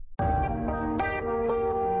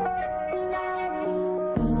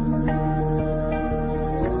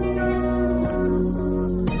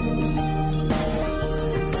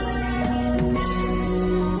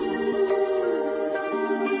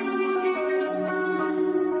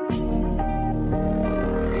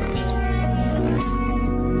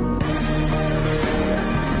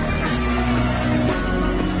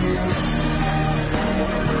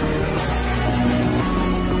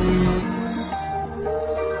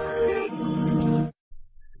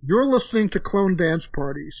You're listening to Clone Dance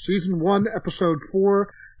Party, Season 1, Episode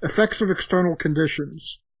 4, Effects of External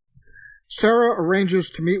Conditions. Sarah arranges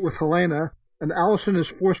to meet with Helena, and Allison is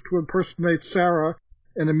forced to impersonate Sarah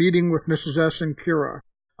in a meeting with Mrs. S. and Kira.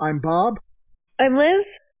 I'm Bob. I'm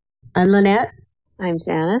Liz. I'm Lynette. I'm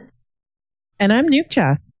Janice. And I'm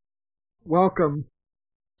Nuchas. Welcome.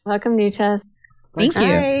 Welcome, Nuchas. Thank you.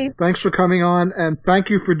 Hi. Thanks for coming on, and thank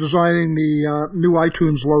you for designing the new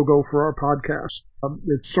iTunes logo for our podcast.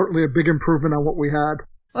 It's certainly a big improvement on what we had.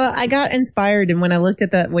 Well, I got inspired, and when I looked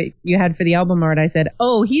at what you had for the album art, I said,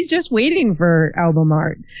 "Oh, he's just waiting for album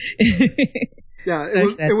art." Yeah,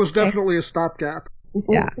 it was definitely a stopgap.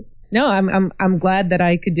 Yeah. No, I'm glad that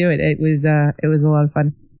I could do it. It was a lot of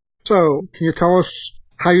fun. So, can you tell us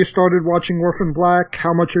how you started watching Orphan Black,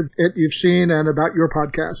 how much of it you've seen, and about your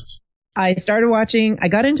podcasts? I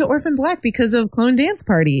got into Orphan Black because of Clone Dance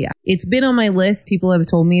Party. It's been on my list. People have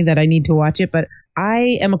told me that I need to watch it, but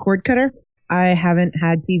I am a cord cutter. I haven't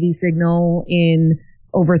had TV signal in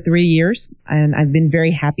over 3 years, and I've been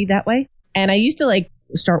very happy that way. And I used to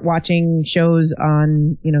start watching shows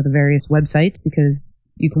on, the various websites because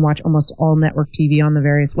you can watch almost all network TV on the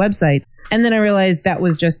various websites. And then I realized that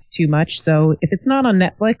was just too much. So if it's not on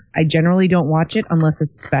Netflix, I generally don't watch it unless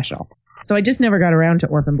it's special. So I just never got around to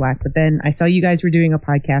Orphan Black, but then I saw you guys were doing a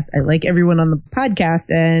podcast. I like everyone on the podcast,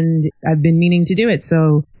 and I've been meaning to do it.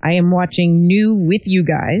 So I am watching new with you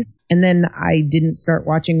guys, and then I didn't start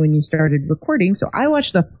watching when you started recording. So I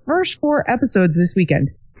watched the first 4 episodes this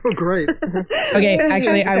weekend. Oh, great. Okay,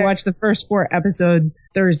 actually, I watched the first 4 episodes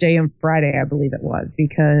Thursday and Friday, I believe it was,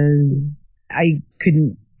 because I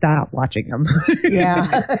couldn't stop watching them.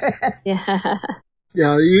 Yeah. Yeah.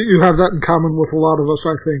 Yeah, you have that in common with a lot of us,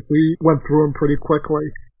 I think. We went through them pretty quickly.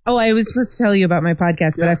 Oh, I was supposed to tell you about my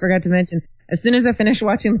podcast, but I forgot to mention. As soon as I finished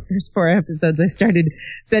watching the first 4 episodes, I started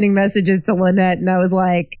sending messages to Lynette, and I was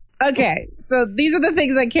like, okay, so these are the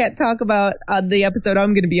things I can't talk about on the episode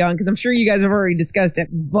I'm going to be on, because I'm sure you guys have already discussed it,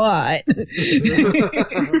 but...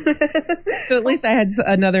 So at least I had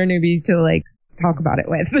another newbie to, talk about it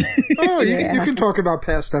with. Oh, you can talk about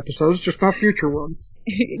past episodes, just not future ones.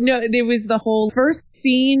 No, there was the whole first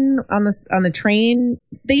scene on the train.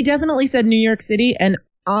 They definitely said New York City, and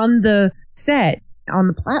on the set, on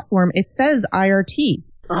the platform, it says IRT.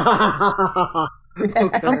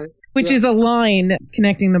 Okay. Which is a line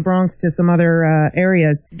connecting the Bronx to some other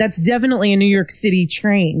areas. That's definitely a New York City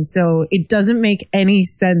train, so it doesn't make any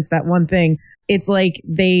sense, that one thing. It's like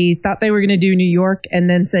they thought they were going to do New York and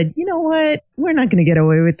then said, you know what, we're not going to get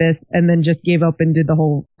away with this, and then just gave up and did the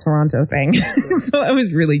whole Toronto thing. So I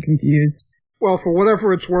was really confused. Well, for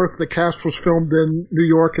whatever it's worth, the cast was filmed in New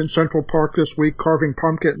York in Central Park this week carving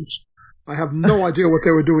pumpkins. I have no idea what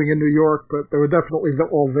they were doing in New York, but they were definitely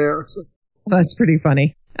all there. So. Well, that's pretty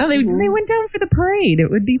funny. Oh, they went down for the parade. It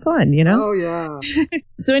would be fun, Oh, yeah.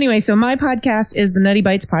 So anyway, my podcast is the Nutty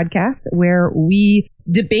Bites Podcast, where we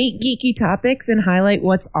debate geeky topics and highlight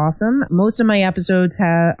what's awesome. Most of my episodes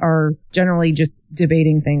are generally just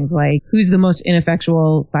debating things like who's the most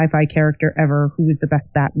ineffectual sci-fi character ever, who is the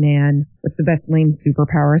best Batman, what's the best lame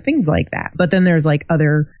superpower, things like that. But then there's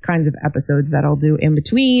other kinds of episodes that I'll do in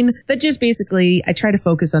between that just basically I try to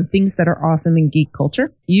focus on things that are awesome in geek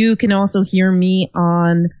culture. You can also hear me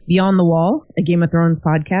on Beyond the Wall, a Game of Thrones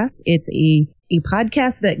podcast. It's a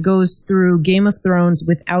podcast that goes through Game of Thrones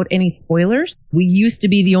without any spoilers. We used to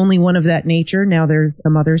be the only one of that nature. Now there's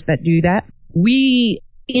some others that do that. We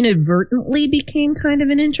inadvertently became kind of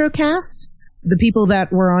an intro cast. The people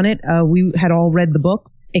that were on it, we had all read the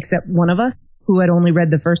books, except one of us who had only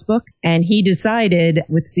read the first book. And he decided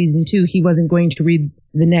with season 2, he wasn't going to read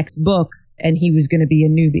the next books and he was going to be a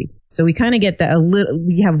newbie. So we kind of get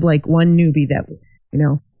we have one newbie that,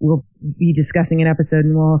 we'll be discussing an episode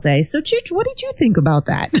and we'll all say, so Chich, what did you think about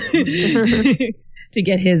that? To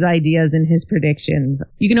get his ideas and his predictions.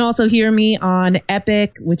 You can also hear me on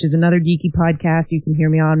Epic, which is another geeky podcast. You can hear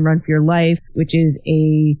me on Run for Your Life, which is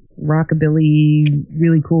a rockabilly,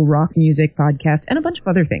 really cool rock music podcast, and a bunch of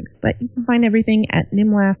other things. But you can find everything at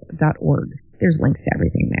nimlas.org. There's links to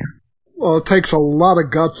everything there. Well, it takes a lot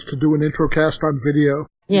of guts to do an introcast on video.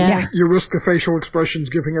 Yeah. You risk the facial expressions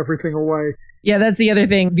giving everything away. Yeah, that's the other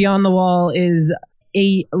thing. Beyond the Wall is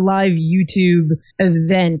a live YouTube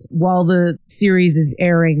event while the series is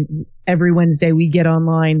airing. Every Wednesday we get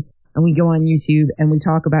online and we go on YouTube and we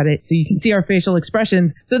talk about it so you can see our facial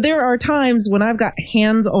expressions. So there are times when I've got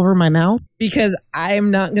hands over my mouth because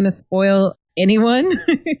I'm not going to spoil anyone.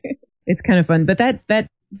 It's kind of fun. But that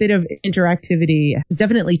bit of interactivity has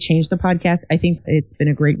definitely changed the podcast. I think it's been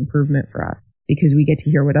a great improvement for us because we get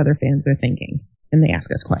to hear what other fans are thinking and they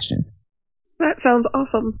ask us questions. That sounds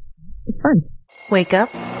awesome. It's fun. Wake up,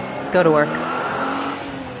 go to work.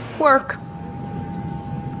 Work.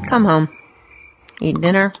 Come home. Eat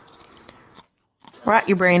dinner. Rot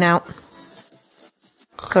your brain out.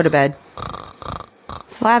 Go to bed.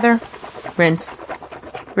 Lather. Rinse.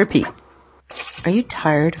 Repeat. Are you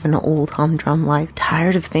tired of an old humdrum life?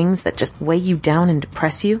 Tired of things that just weigh you down and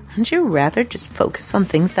depress you? Wouldn't you rather just focus on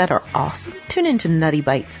things that are awesome? Tune into Nutty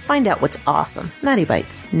Bites. Find out what's awesome. Nutty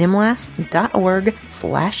Bites.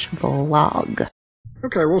 nimlas.org/blog.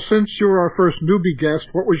 Okay, well, since you're our first newbie guest,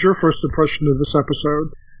 what was your first impression of this episode?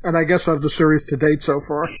 And I guess of the series to date so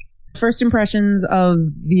far. First impressions of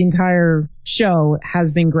the entire show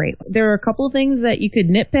has been great. There are a couple of things that you could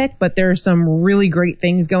nitpick, but there are some really great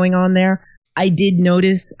things going on there. I did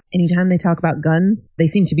notice anytime they talk about guns, they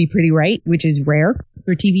seem to be pretty right, which is rare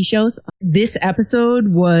for TV shows. This episode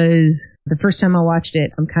was the first time I watched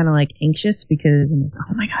it. I'm kind of like anxious because I'm like,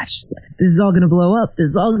 oh my gosh, this is all going to blow up. This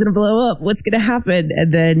is all going to blow up. What's going to happen?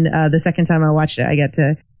 And then the second time I watched it, I got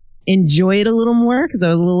to enjoy it a little more because I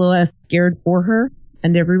was a little less scared for her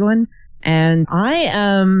and everyone. And I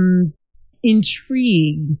am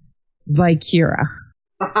intrigued by Kira.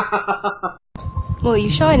 Well, you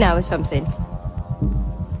shy now or something?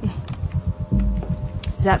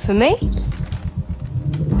 Is that for me?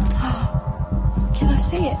 Can I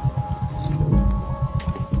see it?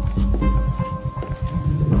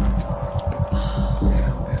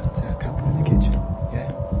 Come in the kitchen,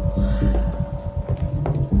 yeah?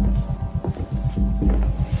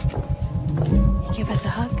 You give us a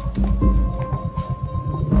hug?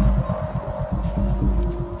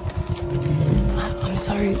 I'm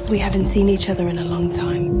sorry we haven't seen each other in a long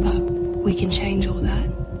time, but we can change all that.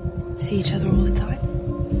 See each other all the time.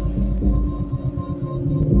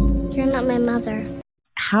 You're not my mother.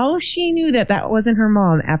 How she knew that that wasn't her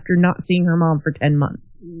mom after not seeing her mom for 10 months.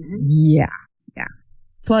 Mm-hmm. Yeah.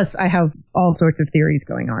 Plus, I have all sorts of theories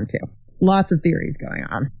going on, too. Lots of theories going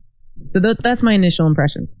on. So that's my initial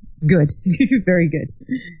impressions. Good. Very good.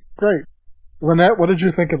 Great. Lynette, what did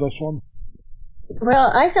you think of this one?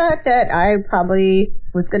 Well, I thought that I probably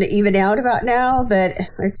was going to even out about now, but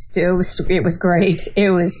it was great.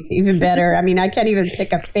 It was even better. I mean, I can't even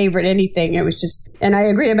pick a favorite anything. It was just, and I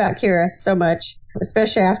agree about Kira so much,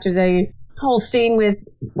 especially after the whole scene with,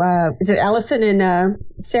 is it Allison and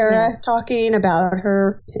Sarah talking about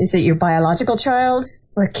her? Is it your biological child?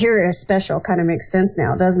 Well, Kira is special. Kind of makes sense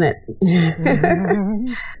now, doesn't it?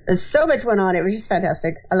 There's so much went on. It was just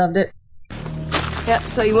fantastic. I loved it. Yep,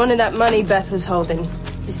 so you wanted that money Beth was holding.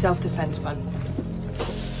 Your self-defense fund.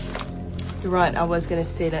 You're right, I was going to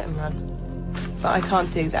steal it and run. But I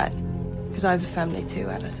can't do that. Because I have a family too,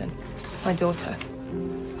 Alison. My daughter.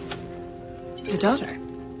 Your daughter?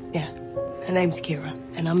 Yeah. Her name's Kira.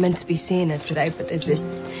 And I'm meant to be seeing her today, but there's this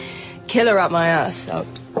killer up my ass, so...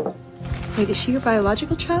 Wait, is she your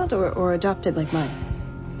biological child or adopted like mine?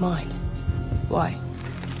 Mine? Why?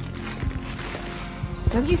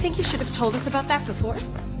 Don't you think you should have told us about that before?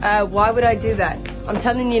 Why would I do that? I'm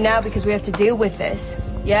telling you now because we have to deal with this.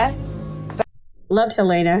 Yeah? Loved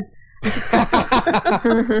Helena. Loved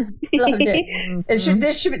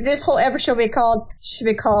it. This whole episode should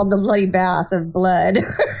be called The Bloody Bath of Blood.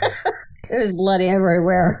 There's blood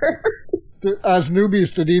everywhere. As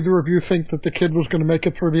newbies, did either of you think that the kid was going to make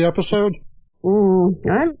it through the episode? Ooh,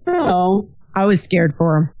 I don't know. I was scared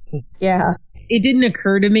for him. Yeah. It didn't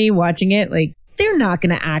occur to me watching it, like, they're not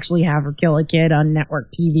going to actually have her kill a kid on network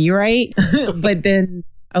TV, right? But then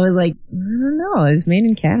I was like, I don't know. It's made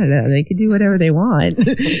in Canada. They could do whatever they want.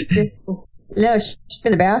 No, she's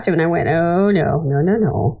in the bathroom, and I went, oh,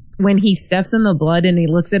 no. When he steps in the blood and he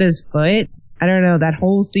looks at his foot, I don't know, that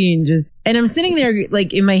whole scene just... And I'm sitting there,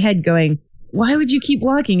 like, in my head going, why would you keep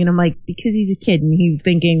walking? And I'm like, because he's a kid, and he's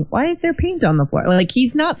thinking, why is there paint on the floor? Like,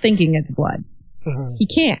 he's not thinking it's blood. He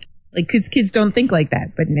can't. Like, 'cause kids don't think like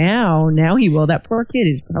that. But now he will. That poor kid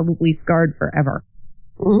is probably scarred forever.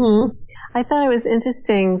 Mm-hmm. I thought it was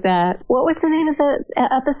interesting that, what was the name of the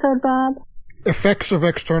episode, Bob? Effects of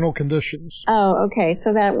External Conditions. Oh, okay.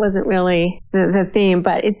 So that wasn't really the theme,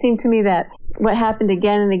 but it seemed to me that what happened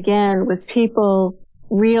again and again was people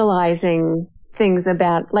realizing things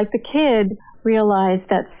about, like the kid realized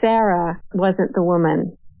that Sarah wasn't the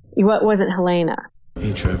woman. What wasn't Helena.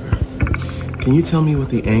 Hey, Trevor. Can you tell me what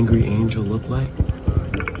the angry angel looked like?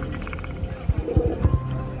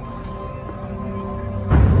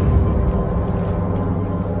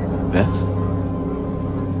 Beth?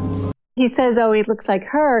 He says, oh, he looks like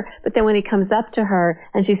her, but then when he comes up to her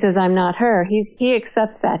and she says, I'm not her, he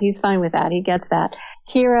accepts that. He's fine with that. He gets that.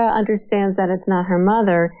 Kira understands that it's not her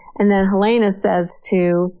mother, and then Helena says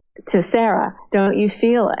to to Sarah, don't you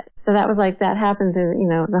feel it? So that was like, that happened through,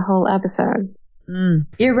 the whole episode. Mm.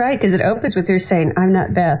 You're right, because it opens with her saying, I'm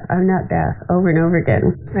not Beth, over and over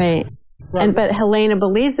again. Right. But Helena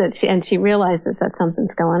believes it, and she realizes that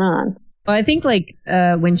something's going on. Well, I think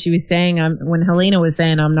when she was saying, when Helena was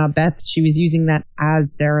saying, I'm not Beth, she was using that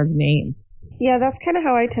as Sarah's name. Yeah, that's kind of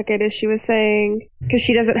how I took it, is she was saying, because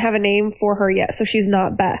she doesn't have a name for her yet, so she's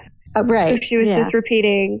not Beth. Right. So she was just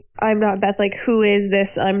repeating, I'm not Beth, like, who is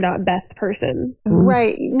this I'm not Beth person?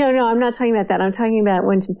 Right. No, I'm not talking about that. I'm talking about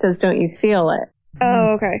when she says, don't you feel it?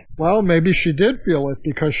 Oh, okay. Well, maybe she did feel it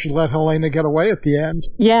because she let Helena get away at the end.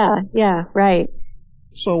 Yeah, right.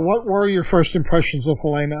 So what were your first impressions of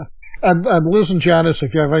Helena? And Liz and Janice,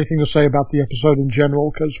 if you have anything to say about the episode in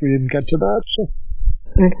general, because we didn't get to that. So.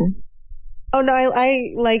 Okay. Oh, no,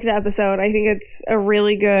 I like the episode. I think it's a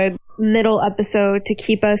really good middle episode to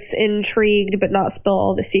keep us intrigued but not spill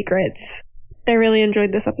all the secrets. I really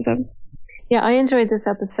enjoyed this episode. Yeah, I enjoyed this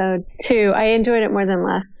episode, too. I enjoyed it more than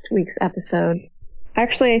last week's episode.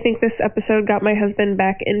 Actually, I think this episode got my husband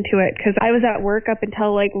back into it, because I was at work up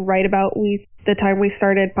until, right about the time we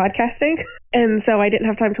started podcasting. And so I didn't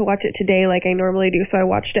have time to watch it today like I normally do, so I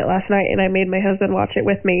watched it last night, and I made my husband watch it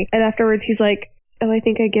with me. And afterwards, he's like, oh, I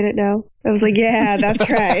think I get it now. I was like, yeah, that's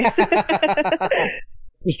right.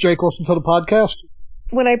 Does Jake listen to the podcast?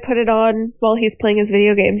 When I put it on while he's playing his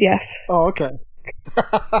video games, yes. Oh, okay.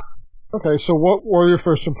 Okay, so what were your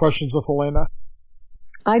first impressions of Helena?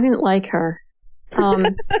 I didn't like her. No,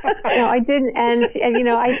 I didn't. And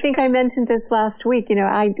I think I mentioned this last week.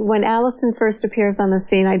 When Allison first appears on the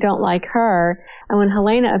scene, I don't like her. And when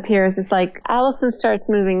Helena appears, it's like Allison starts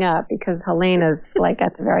moving up because Helena's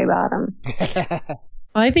at the very bottom.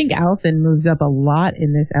 I think Allison moves up a lot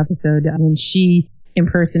in this episode when she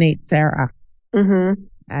impersonates Sarah. Mm-hmm.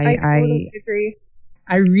 I totally agree.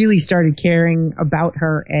 I really started caring about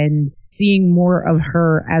her and seeing more of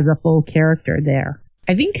her as a full character there.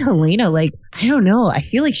 I think Helena, I don't know, I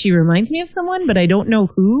feel like she reminds me of someone, but I don't know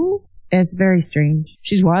who. It's very strange.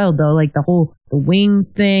 She's wild though, the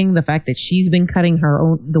wings thing, the fact that she's been cutting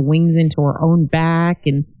the wings into her own back,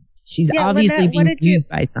 and she's obviously being used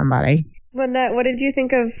by somebody. Lynette, what did you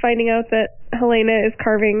think of finding out that Helena is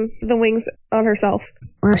carving the wings on herself?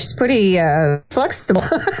 Well, she's pretty flexible.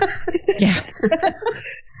 Yeah.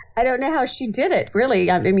 I don't know how she did it,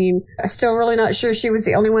 really. I mean, I'm still really not sure she was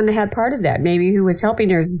the only one that had part of that. Maybe who was helping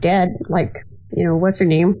her is dead, what's her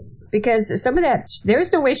name? Because some of that,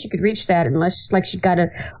 there's no way she could reach that unless, she got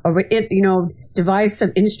devised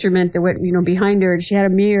some instrument that went, behind her, and she had a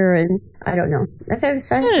mirror, and I don't know. I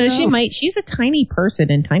don't know. She might. She's a tiny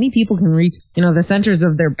person, and tiny people can reach, the centers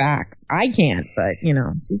of their backs. I can't, but,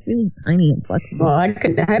 she's really tiny and flexible. Well, I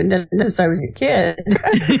haven't done this since I was a kid.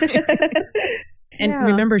 And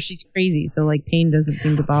remember, she's crazy, so pain doesn't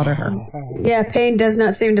seem to bother her. Yeah, pain does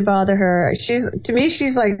not seem to bother her. To me,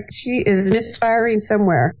 she's she is misfiring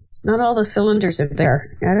somewhere. Not all the cylinders are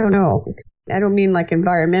there. I don't know. I don't mean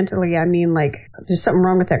environmentally. I mean there's something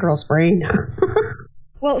wrong with that girl's brain.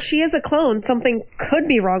 Well, she is a clone. Something could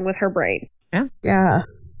be wrong with her brain. Yeah. Yeah.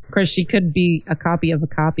 Of course, she could be a copy of a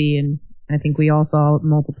copy, and I think we all saw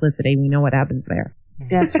Multiplicity. We know what happens there.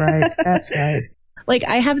 That's right. That's right.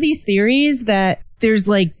 I have these theories that there's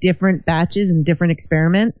different batches and different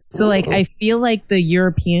experiments. So I feel like the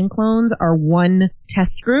European clones are one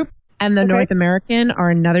test group and the North American are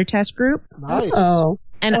another test group. Nice. Oh.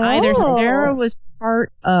 And either Sarah was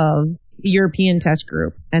part of the European test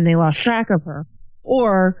group and they lost track of her,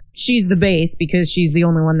 or she's the base because she's the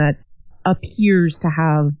only one that appears to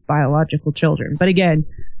have biological children. But again,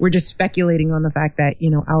 we're just speculating on the fact that,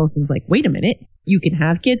 Allison's wait a minute, you can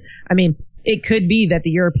have kids? I mean, it could be that the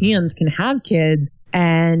Europeans can have kids,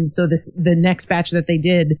 and so the next batch that they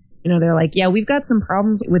did, they're yeah, we've got some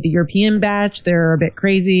problems with the European batch. They're a bit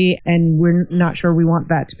crazy, and we're not sure we want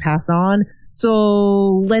that to pass on.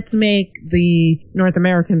 So let's make the North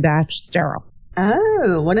American batch sterile.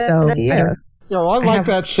 Oh, what an idea. I like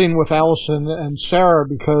that scene with Allison and Sarah,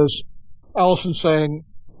 because Allison's saying,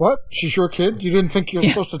 what? She's your kid? You didn't think you were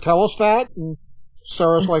supposed to tell us that? And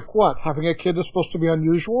Sarah's what? Having a kid is supposed to be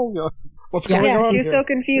unusual? What's going on? Yeah, she was so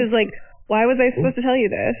confused. Why was I supposed to tell you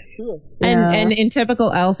this? Yeah. And in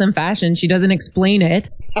typical Allison fashion, she doesn't explain it.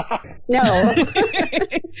 No.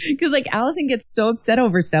 Because Allison gets so upset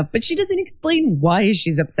over stuff, but she doesn't explain why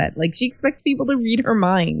she's upset. She expects people to read her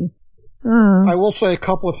mind. I will say a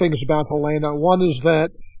couple of things about Helena. One is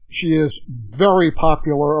that she is very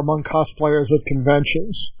popular among cosplayers at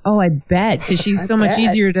conventions. Oh, I bet, because she's so much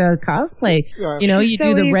easier to cosplay. Yeah, you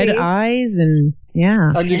do the red eyes and,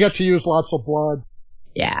 yeah. And you get to use lots of blood.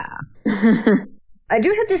 Yeah. I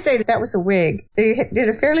do have to say that was a wig. They did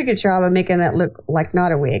a fairly good job of making that look like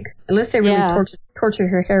not a wig. Unless they really torture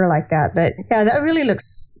her hair like that. But yeah, that really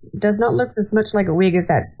does not look as much like a wig as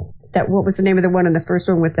that what was the name of the one in the first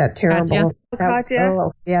one with that terrible... Katya.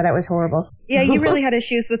 Yeah, that was horrible. Yeah, you really had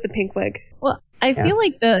issues with the pink wig. Well, I feel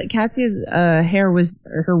like Katya's hair was,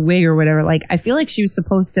 her wig or whatever, like, I feel like she was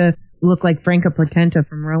supposed to look like Franca Potenta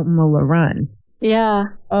from Romola Run. Yeah.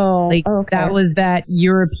 Oh, like, okay. That was that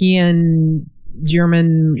European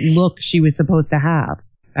German look she was supposed to have.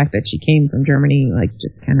 The fact that she came from Germany, like,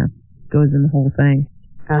 just kind of goes in the whole thing.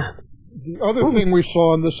 The other thing we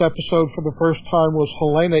saw in this episode for the first time was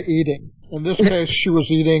Helena eating. In this case, she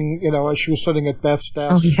was eating, as she was sitting at Beth's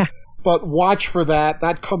desk. Oh, yeah. But watch for that.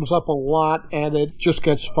 That comes up a lot, and it just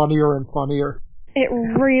gets funnier and funnier. It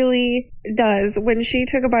really does. When she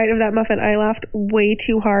took a bite of that muffin, I laughed way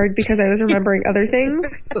too hard because I was remembering other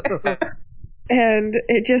things. And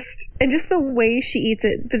just the way she eats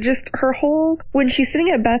it, her whole, when she's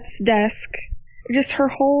sitting at Beth's desk, just her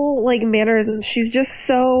whole, like, mannerisms, she's just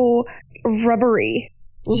so rubbery.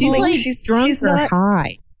 She's like she's drunk she's or not,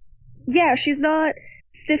 high. Yeah, she's not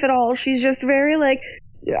stiff at all. She's just very, like,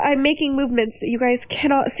 I'm making movements that you guys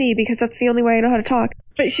cannot see because that's the only way I know how to talk.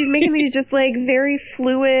 But she's making these just, like, very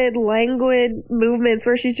fluid, languid movements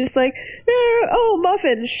where she's just like, oh,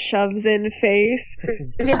 muffin, shoves in face.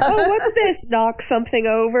 Oh, what's this? Knock something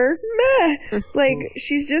over. Meh. Like,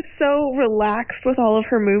 she's just so relaxed with all of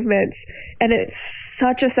her movements. And it's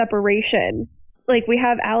such a separation. Like, we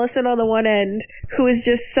have Allison on the one end, who is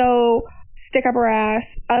just so stick up her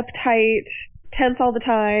ass, uptight, tense all the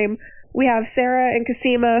time. We have Sarah and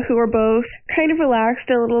Cosima, who are both kind of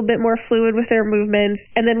relaxed, a little bit more fluid with their movements.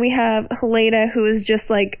 And then we have Helena, who is just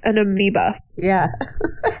like an amoeba. Yeah,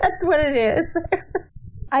 that's what it is.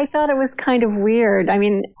 I thought it was kind of weird. I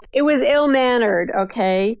mean, it was ill-mannered,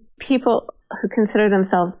 okay? People who consider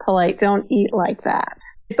themselves polite don't eat like that.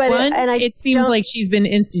 But one, it seems like she's been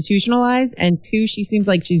institutionalized, and two, she seems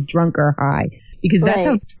like she's drunk or high. Because that's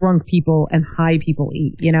how drunk people and high people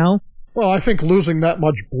eat, Well, I think losing that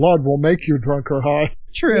much blood will make you drunk or high.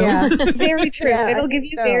 True. Yeah. Very true. Yeah, it'll give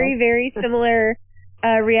you very, very similar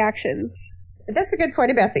reactions. That's a good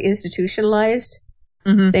point about the institutionalized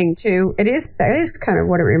thing, too. That is kind of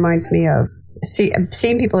what it reminds me of.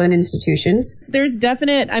 Seeing people in institutions. There's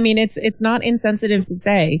definite, it's not insensitive to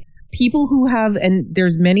say, people who have, and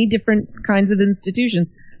there's many different kinds of institutions,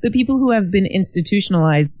 the people who have been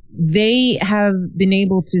institutionalized, they have been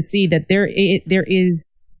able to see that there is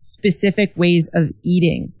specific ways of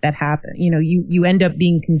eating that happen. You end up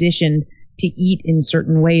being conditioned to eat in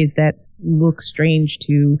certain ways that look strange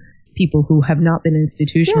to people who have not been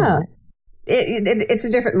institutionalized. Yeah. It's a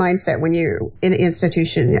different mindset when you're in an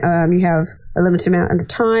institution. You have a limited amount of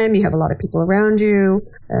time. You have a lot of people around you.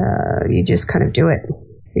 You just kind of do it.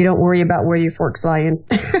 You don't worry about where your fork's lying.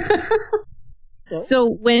 So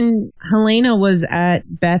when Helena was at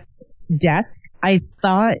Beth's desk, I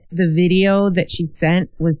thought the video that she sent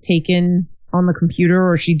was taken on the computer,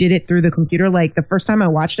 or she did it through the computer. Like, the first time I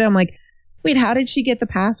watched it, I'm like, wait, how did she get the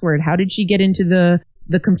password? How did she get into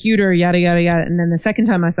the computer? Yada, yada, yada. And then the second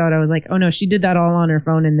time I saw it, I was like, oh no, she did that all on her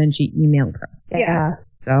phone, and then she emailed her. Yeah.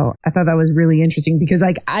 So I thought that was really interesting because,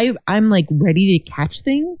 like, I'm like ready to catch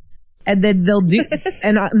things. And then they'll do,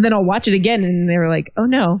 and then I'll watch it again, and they were like, "Oh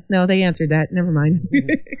no, they answered that. Never mind."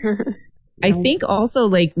 I think also,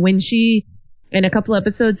 like, when she, in a couple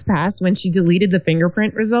episodes past, when she deleted the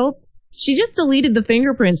fingerprint results, she just deleted the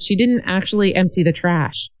fingerprints. She didn't actually empty the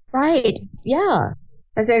trash. Right? Yeah.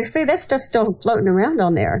 As I say, that stuff's still floating around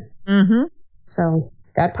on there. Mm-hmm. So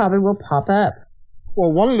that probably will pop up.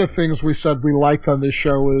 Well, one of the things we said we liked on this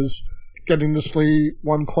show is getting to see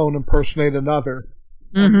one clone impersonate another.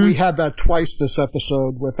 Mm-hmm. We had that twice this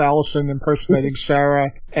episode with Allison impersonating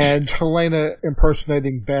Sarah and Helena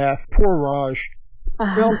impersonating Beth. Poor Raj.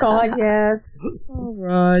 Oh, God, yes. Oh,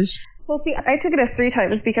 Raj. Well, see, I took it as 3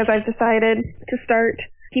 times because I've decided to start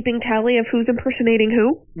keeping tally of who's impersonating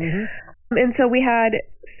who. Mm-hmm. And so we had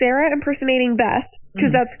Sarah impersonating Beth,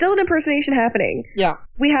 because that's still an impersonation happening. Yeah.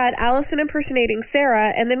 We had Allison impersonating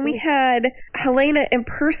Sarah, and then we had Helena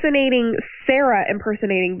impersonating Sarah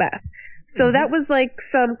impersonating Beth. So that was like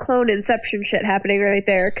some clone inception shit happening right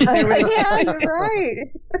there. Cause there was, yeah, you're right.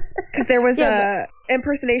 Because there was a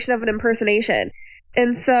impersonation of an impersonation.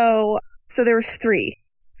 And so there was 3.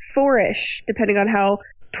 4-ish, depending on how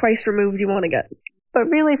twice removed you want to get. But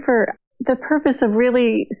really, for the purpose of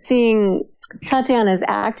really seeing Tatiana's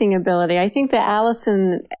acting ability, I think that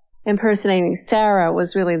Allison impersonating Sarah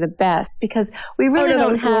was really the best, because we really that don't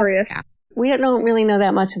was have... glorious. we don't really know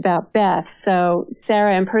that much about Beth. So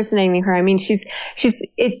Sarah impersonating her, I mean, she's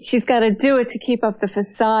got to do it to keep up the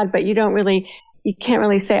facade, but you can't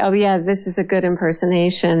really say, oh yeah, this is a good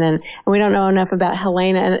impersonation. And we don't know enough about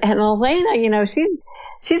Helena. And Helena, you know, she's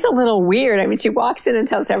a little weird. I mean, she walks in and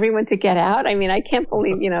tells everyone to get out. I mean, I can't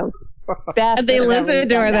believe, you know, Beth. And they listen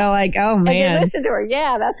to her. They're like, oh man. And they listen to her.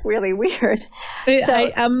 Yeah, that's really weird.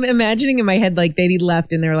 I'm imagining in my head, like they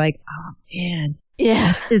left and they're like, oh man.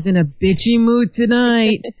 Yeah. Beth is in a bitchy mood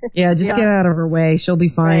tonight. Yeah, just get out of her way. She'll be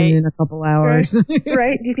fine in a couple hours.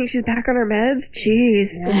 Right? Do you think she's back on her meds?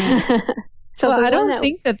 Jeez. Yeah. I don't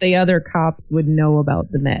think that the other cops would know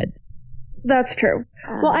about the meds. That's true.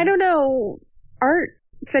 Well, I don't know. Art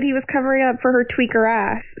said he was covering up for her tweaker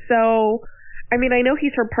ass. So, I mean, I know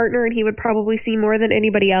he's her partner and he would probably see more than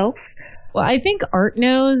anybody else. Well, I think Art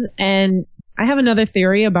knows, and I have another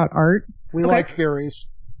theory about Art. We like theories.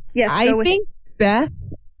 Yes, I think Beth,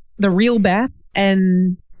 the real Beth,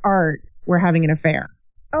 and Art were having an affair.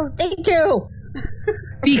 Oh, thank you.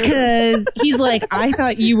 Because he's like, I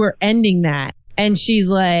thought you were ending that. And she's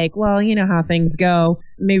like, well, you know how things go.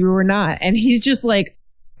 Maybe we're not. And he's just like,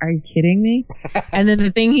 are you kidding me? And then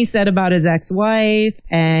the thing he said about his ex-wife,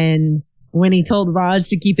 and when he told Raj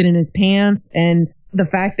to keep it in his pants, and the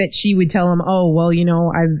fact that she would tell him, oh, well, you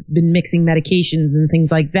know, I've been mixing medications and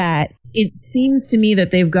things like that. It seems to me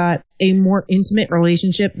that they've got a more intimate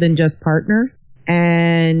relationship than just partners.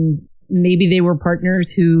 And maybe they were partners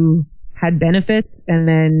who had benefits, and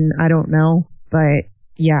then I don't know. But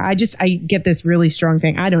yeah, I get this really strong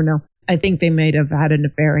thing. I don't know. I think they might have had an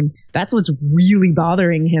affair, and that's what's really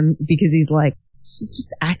bothering him, because he's like, she's just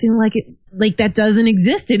acting like that doesn't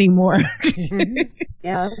exist anymore.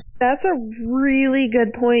 Yeah. That's a really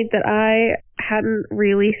good point that I hadn't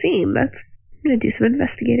really seen. I'm going to do some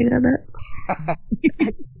investigating on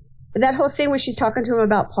that. That whole scene where she's talking to him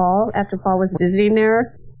about Paul after Paul was visiting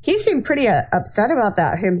there, he seemed pretty upset about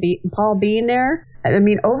that, Paul being there. I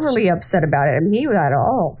mean, overly upset about it. I mean, he had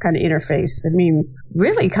all kind of interface. I mean,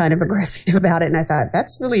 really kind of aggressive about it. And I thought,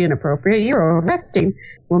 that's really inappropriate. You're overacting.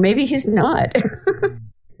 Well, maybe he's not.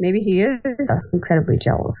 Maybe he is incredibly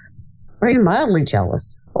jealous. Or even mildly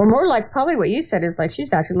jealous. Or more like probably what you said is like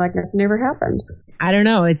she's acting like nothing ever happened. I don't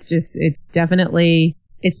know. It's definitely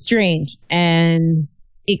strange. And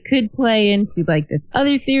it could play into like this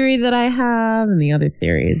other theory that I have. And the other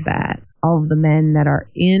theory is that all of the men that are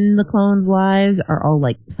in the clones' lives are all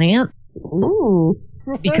like plants. Ooh.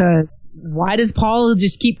 Because why does Paul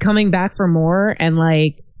just keep coming back for more? And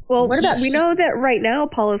like, well, we know that right now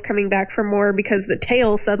Paul is coming back for more because the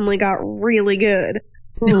tail suddenly got really good.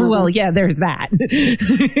 Well, yeah, there's that.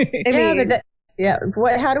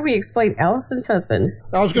 How do we explain Allison's husband?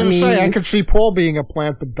 I was going to say, I could see Paul being a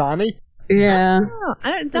plant, but Donnie? Yeah.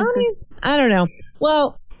 Donnie's, I don't know.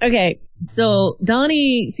 Well, okay. So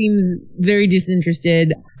Donnie seems very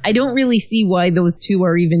disinterested. I don't really see why those two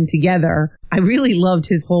are even together. I really loved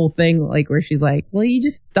his whole thing, like where she's like, well, you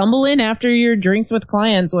just stumble in after your drinks with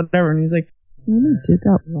clients, whatever. And he's like, I only did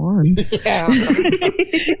that once. Yeah.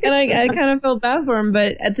 And I kind of felt bad for him,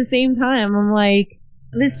 but at the same time, I'm like,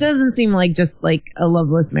 this doesn't seem like just like a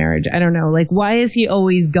loveless marriage. I don't know. Like, why is he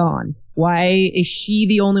always gone? Why is she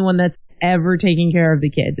the only one that's ever taking care of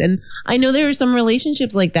the kids? And I know there are some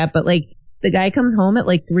relationships like that, but like the guy comes home at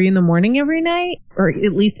like 3 a.m. every night, or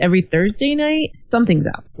at least every Thursday night. Something's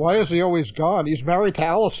up. Why is he always gone? He's married to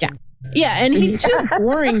Allison. Yeah, and he's too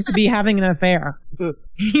boring to be having an affair.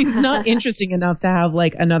 He's not interesting enough to have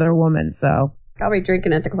like another woman, so. Probably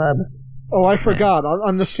drinking at the club. Oh, I forgot.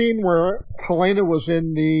 On the scene where Helena was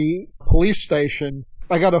in the police station,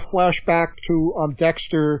 I got a flashback to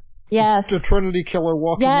Dexter. Yes. The Trinity Killer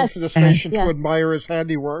walking into the station to admire his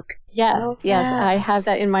handiwork. Yes, I have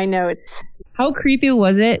that in my notes. How creepy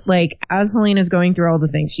was it? Like, as Helena's going through all the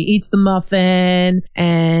things, she eats the muffin,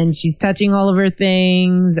 and she's touching all of her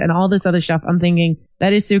things, and all this other stuff. I'm thinking,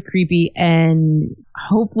 that is so creepy, and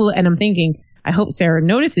I'm thinking, I hope Sarah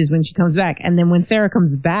notices when she comes back. And then when Sarah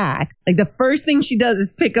comes back, like, the first thing she does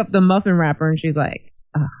is pick up the muffin wrapper, and she's like,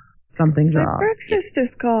 something's wrong. Breakfast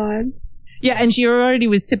is gone. Yeah, and she already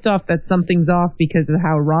was tipped off that something's off because of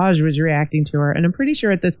how Raj was reacting to her. And I'm pretty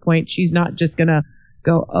sure at this point she's not just gonna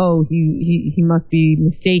go, oh, he must be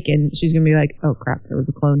mistaken. She's gonna be like, oh crap, there was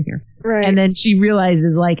a clone here. Right. And then she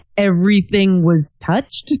realizes like everything was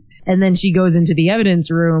touched. And then she goes into the evidence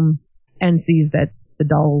room and sees that the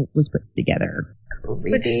doll was put together.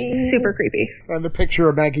 Which is super creepy. And the picture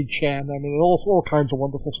of Maggie Chan. I mean, all kinds of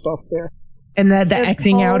wonderful stuff there. And the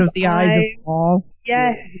Xing Paul's out of the eyes of Paul.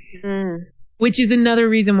 Yes. Mm. Which is another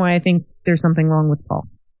reason why I think there's something wrong with Paul.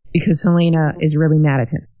 Because Helena is really mad at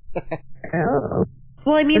him. Oh.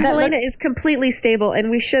 Well, I mean, Helena is completely stable,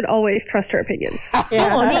 and we should always trust her opinions.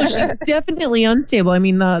 Yeah. Oh, no, she's definitely unstable. I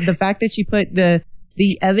mean, the fact that she put the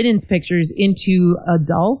evidence pictures into a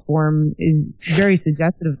doll form is very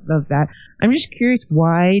suggestive of that. I'm just curious,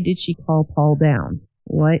 why did she call Paul down?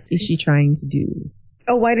 What is she trying to do?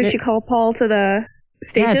 Oh, why did she call Paul to the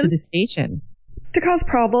station? Yeah, to the station. To cause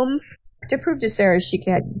problems. To prove to Sarah she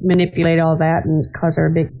can't manipulate all that and cause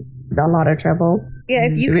her a lot of trouble. Yeah,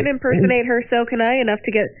 if you can impersonate her, so can I, enough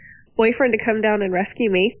to get boyfriend to come down and rescue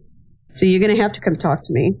me. So you're going to have to come talk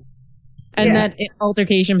to me. And that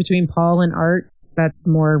altercation between Paul and Art, that's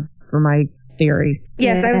more for my theory.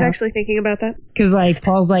 Yes, I was actually thinking about that. Because, like,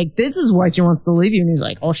 Paul's like, this is why she wants to leave you. And he's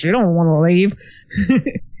like, oh, she don't want to leave.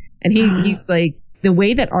 And he's like, the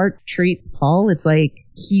way that Art treats Paul, it's like,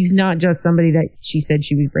 he's not just somebody that she said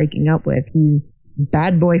she was breaking up with. He's a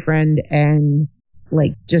bad boyfriend and,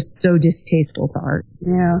 like, just so distasteful to Art.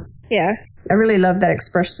 Yeah. Yeah. I really love that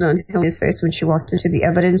expression on Helena's face when she walked into the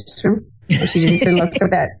evidence room. She just looked at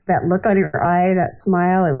that look on her eye, that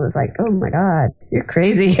smile. It was like, oh my God, you're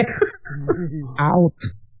crazy. Out.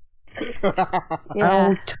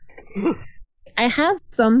 Out. I have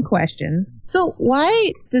some questions. So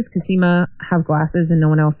why does Cosima have glasses and no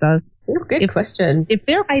one else does? Good question. If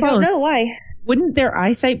they're clones, I don't know why. Wouldn't their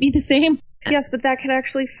eyesight be the same? Yes, but that can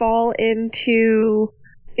actually fall into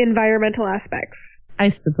environmental aspects. I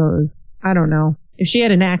suppose. I don't know. If she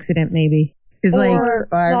had an accident, maybe. Or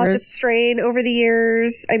lots of strain over the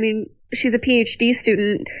years. I mean, she's a PhD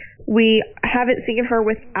student. We haven't seen her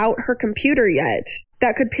without her computer yet.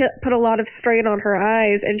 That could put a lot of strain on her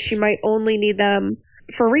eyes, and she might only need them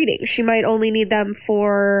for reading. She might only need them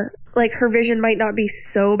for, like, her vision might not be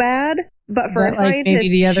so bad, but for a scientist, maybe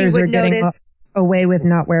the others she would are getting notice away with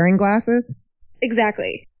not wearing glasses?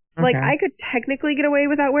 Exactly. Okay. Like, I could technically get away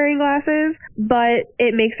without wearing glasses, but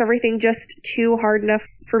it makes everything just too hard enough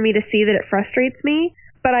for me to see that it frustrates me.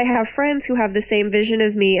 But I have friends who have the same vision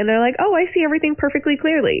as me, and they're like, oh, I see everything perfectly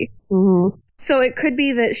clearly. Mm-hmm. So it could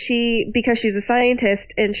be that because she's a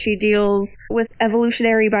scientist and she deals with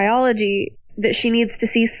evolutionary biology, that she needs to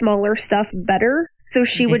see smaller stuff better. So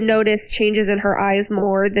she would notice changes in her eyes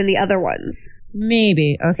more than the other ones.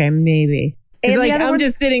 Maybe. Okay, maybe. It's like, I'm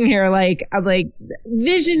just sitting here I'm like,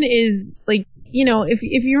 vision is like, you know, if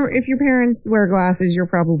your parents wear glasses, you're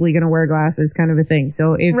probably going to wear glasses, kind of a thing.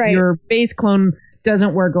 So if your base clone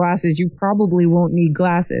doesn't wear glasses, you probably won't need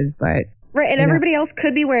glasses, but. Right, and everybody else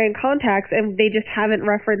could be wearing contacts, and they just haven't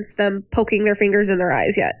referenced them poking their fingers in their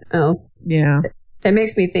eyes yet. Oh. Yeah. That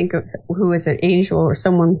makes me think of who is it, Angel or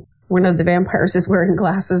someone, one of the vampires is wearing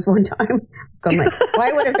glasses one time. I'm like,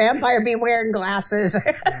 why would a vampire be wearing glasses?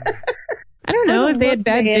 I don't know if they had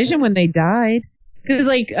bad vision when they died. Because,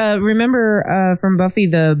 like, remember from Buffy,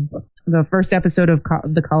 the first episode of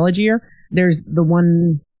the college year, there's the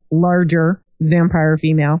one larger vampire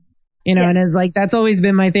female, you know, and it's like, that's always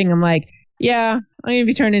been my thing. I'm like, yeah, I'm going to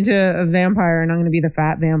be turned into a vampire and I'm going to be the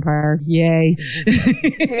fat vampire. Yay.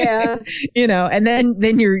 Yeah. You know, and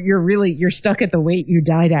then you're stuck at the weight you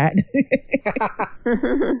died at.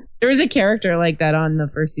 There was a character like that on the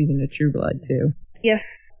first season of True Blood, too.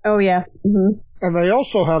 Yes. Oh, yeah. Mm-hmm. And they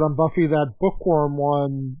also had on Buffy that bookworm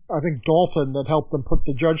one, I think Dalton, that helped them put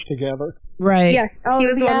the judge together. Right. Yes, he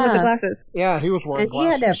was the one with the glasses. Yeah, he was wearing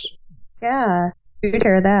glasses. Good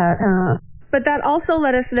care of that, huh? But that also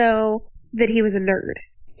let us know that he was a nerd.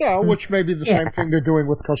 Yeah, which may be the same thing they're doing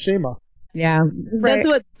with Cosima. Yeah,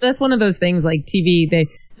 that's one of those things like TV.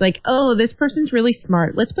 It's like, oh, this person's really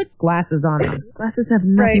smart. Let's put glasses on them. Glasses have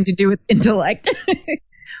nothing to do with intellect.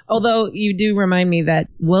 Although you do remind me that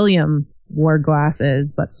William wore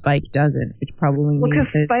glasses, but Spike doesn't, which probably means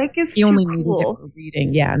because Spike is he too only cool. needed it for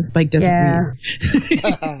reading. Yeah, and Spike doesn't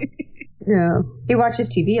read. No, he watches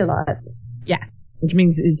TV a lot. Yeah, which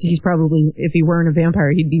means he's probably, if he weren't a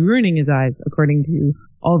vampire, he'd be ruining his eyes, according to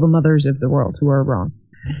all the mothers of the world who are wrong.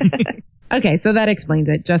 Okay, so that explains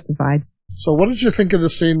it. Justified. So what did you think of the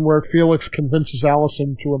scene where Felix convinces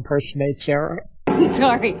Allison to impersonate Sarah?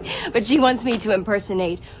 Sorry, but she wants me to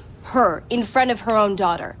impersonate her in front of her own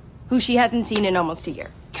daughter, who she hasn't seen in almost a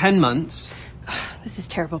year. 10 months? This is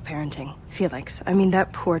terrible parenting. Felix, I mean,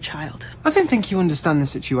 that poor child. I don't think you understand the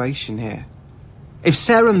situation here. If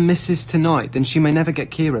Sarah misses tonight, then she may never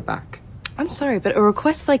get Kira back. I'm sorry, but a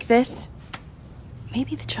request like this,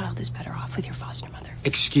 maybe the child is better off with your foster mother.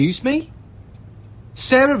 Excuse me?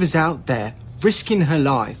 Sarah is out there, risking her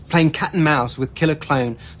life, playing cat and mouse with Killer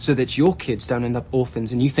Clone so that your kids don't end up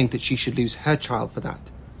orphans, and you think that she should lose her child for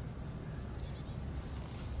that.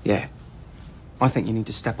 Yeah. I think you need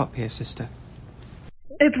to step up here, sister.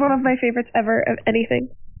 It's one of my favorites ever of anything.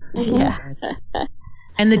 Yeah.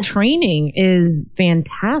 And the training is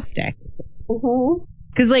fantastic.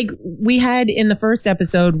 Because, like, we had in the first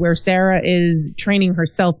episode where Sarah is training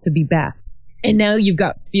herself to be Beth. And now you've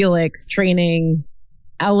got Felix training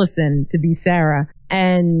Allison to be Sarah.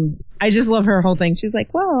 And I just love her whole thing. She's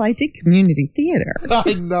like, well, I did community theater.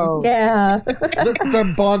 I know. Yeah.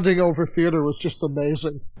 Them bonding over theater was just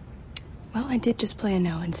amazing. Well, I did just play a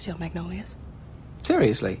Nell in Steel Magnolias.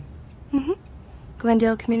 Seriously?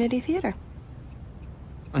 Glendale Community Theater.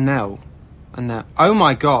 A Nell. Oh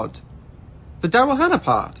my god. The Daryl Hannah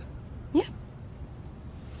part? Yeah.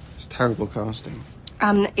 It's terrible casting.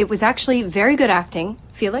 It was actually very good acting.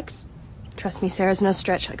 Felix, trust me, Sarah's no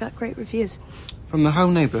stretch. I got great reviews. From the whole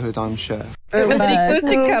neighborhood, I'm sure. It was supposed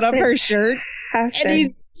to cut up her shirt. And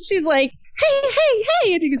Fantastic. she's like,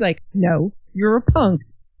 hey. And he's like, no, you're a punk.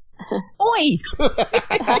 Oi!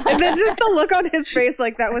 And then just the look on his face,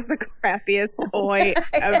 like that was the crappiest oi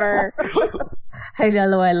ever. I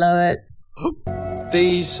know, I love it.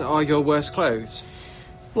 These are your worst clothes?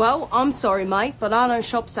 Well, I'm sorry, mate, but I don't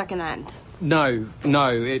shop secondhand. No,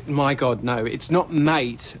 my god, no. It's not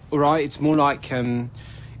mate, alright? It's more like,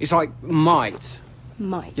 it's like might.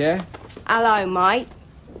 Mate. Yeah? Hello, mate.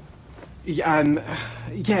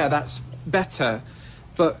 Yeah, that's better.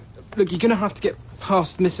 But, look, you're gonna have to get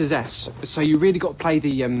past Mrs. S, so you really got to play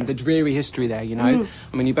the dreary history there, you know?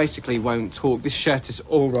 I mean, you basically won't talk. This shirt is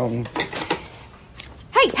all wrong.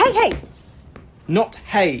 Hey! Not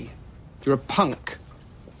hey. You're a punk.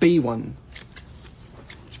 Be one.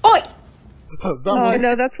 Oi! Oh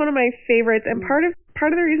no, that's one of my favorites, and part of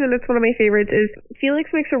the reason it's one of my favorites is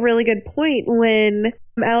Felix makes a really good point when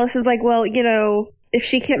Allison's like, well, you know, if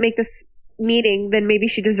she can't make this meeting, then maybe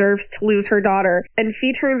she deserves to lose her daughter. And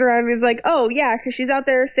Fee turns around and is like, oh yeah, because she's out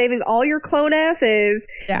there saving all your clone asses,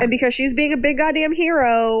 and because she's being a big goddamn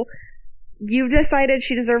hero, you decided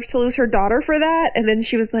she deserves to lose her daughter for that. And then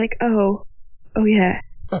she was like, oh yeah.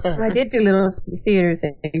 I did do little theater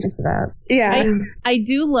things about. Yeah. I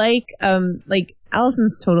do like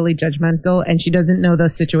Allison's totally judgmental and she doesn't know the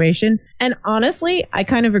situation. And honestly, I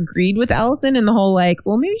kind of agreed with Allison in the whole like,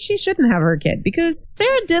 well, maybe she shouldn't have her kid, because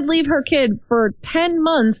Sarah did leave her kid for 10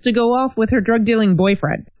 months to go off with her drug dealing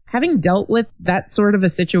boyfriend. Having dealt with that sort of a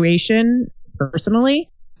situation personally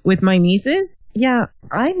with my nieces, yeah,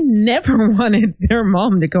 I never wanted their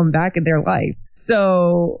mom to come back in their life.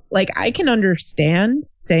 So, like, I can understand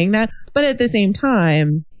saying that, but at the same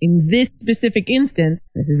time, in this specific instance,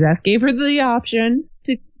 Mrs. S gave her the option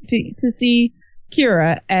to see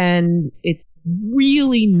Kira, and it's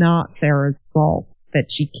really not Sarah's fault that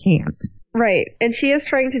she can't. Right. And she is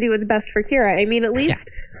trying to do what's best for Kira. I mean, at least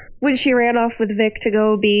when she ran off with Vic to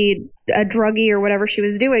go be a druggie or whatever she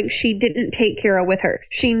was doing, she didn't take Kira with her.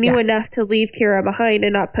 She knew enough to leave Kira behind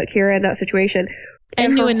and not put Kira in that situation.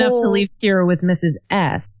 And knew enough to leave Kira with Mrs.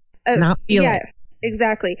 S, not Felix. Yes,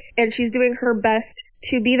 exactly. And she's doing her best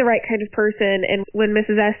to be the right kind of person. And when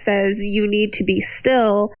Mrs. S says, you need to be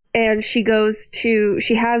still, and she has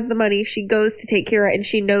the money, she goes to take Kira, and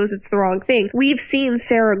she knows it's the wrong thing. We've seen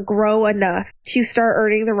Sarah grow enough to start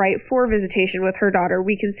earning the right for visitation with her daughter.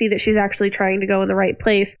 We can see that she's actually trying to go in the right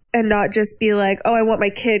place and not just be like, oh, I want my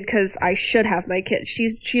kid because I should have my kid.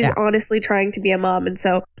 She's honestly trying to be a mom. And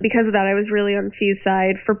so because of that, I was really on Fee's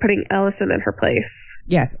side for putting Allison in her place.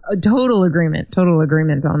 Yes, a total agreement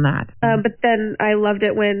on that. But then I loved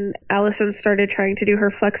it when Allison started trying to do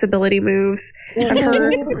her flexibility moves and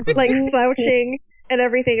her like slouching and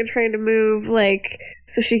everything and trying to move like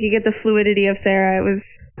so she could get the fluidity of Sarah.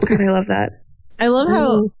 I love that. I love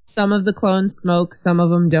how some of the clones smoke, some of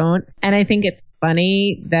them don't. And I think it's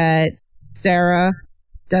funny that Sarah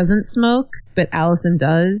doesn't smoke, but Allison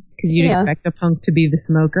does, because you'd expect a punk to be the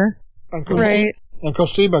smoker. Right. And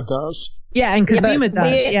Cosima does. Yeah, and Cosima does.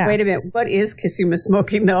 Wait a minute. What is Cosima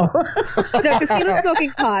smoking, though? No, Cosima's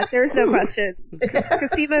smoking pot. There's no question.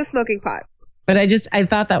 Cosima is smoking pot. But I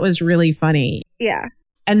thought that was really funny. Yeah.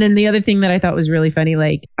 And then the other thing that I thought was really funny,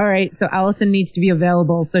 like, all right, so Allison needs to be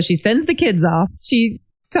available. So she sends the kids off. She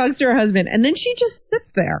talks to her husband, and then she just sits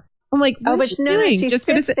there. I'm like, what is she doing? She just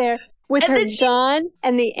sits there with her gun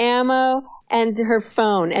and the ammo and her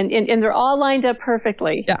phone, and they're all lined up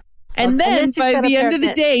perfectly. Yeah. And then by the end of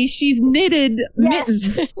the day, she's knitted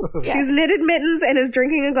mittens. She's knitted mittens and is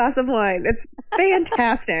drinking a glass of wine. It's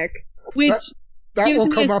fantastic. Which that gives will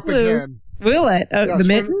me come a up clue. again. Will it? Yes, the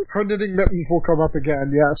mittens? Her knitting mittens will come up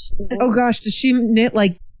again, yes. Oh gosh, does she knit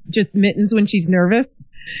like just mittens when she's nervous?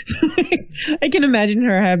 I can imagine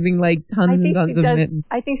her having like tons and tons of mittens.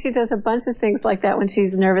 I think she does a bunch of things like that when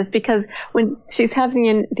she's nervous, because when she's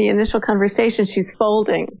having the initial conversation, she's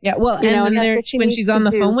folding. Yeah, well, when she's on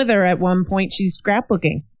the phone with her at one point, she's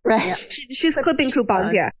scrapbooking. Right. She's clipping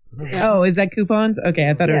coupons, yeah. Oh, is that coupons? Okay,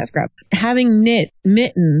 I thought it was scrap. Having knit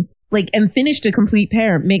mittens, and finished a complete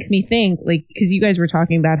pair makes me think, because you guys were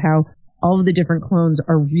talking about how all of the different clones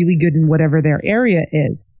are really good in whatever their area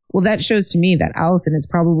is. Well, that shows to me that Allison is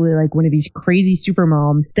probably one of these crazy super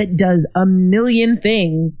moms that does a million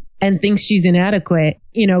things and thinks she's inadequate,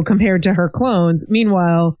 compared to her clones.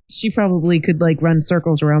 Meanwhile, she probably could run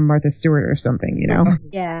circles around Martha Stewart or something,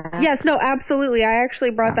 Yeah. Yes, no, absolutely. I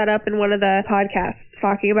actually brought that up in one of the podcasts,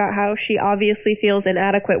 talking about how she obviously feels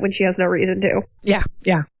inadequate when she has no reason to. Yeah,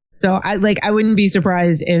 yeah. So I wouldn't be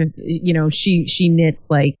surprised if, she knits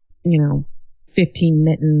 15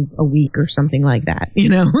 mittens a week or something like that,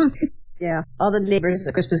 Yeah. All the neighbors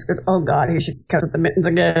at Christmas go, oh God, here she comes with the mittens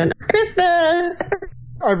again. Christmas!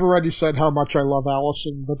 I've already said how much I love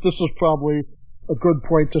Allison, but this is probably a good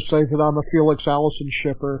point to say that I'm a Felix Allison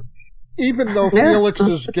shipper. Even though Felix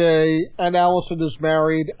is gay, and Allison is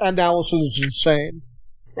married, and Allison is insane.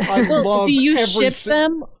 I love do you ship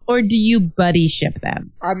them, or do you buddy ship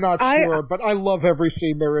them? I'm not sure, but I love every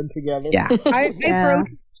scene they're in together. Yeah.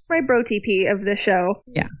 It's my bro TP of the show.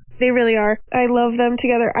 Yeah. They really are. I love them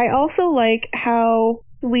together. I also like how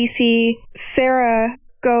we see Sarah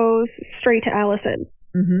goes straight to Allison.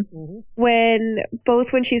 Mm-hmm.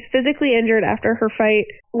 When she's physically injured after her fight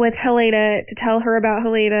with Helena, to tell her about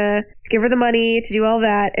Helena, to give her the money, to do all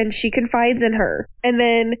that, and she confides in her. And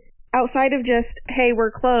then outside of just, hey,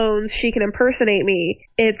 we're clones, she can impersonate me,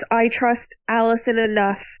 it's, I trust Allison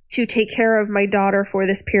enough to take care of my daughter for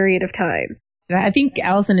this period of time. I think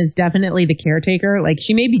Allison is definitely the caretaker.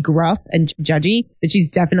 She may be gruff and judgy, but she's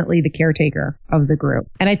definitely the caretaker of the group.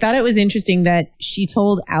 And I thought it was interesting that she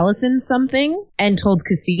told Allison some things and told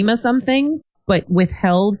Cosima some things, but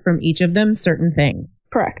withheld from each of them certain things.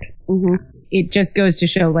 Correct. Mm-hmm. It just goes to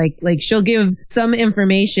show, she'll give some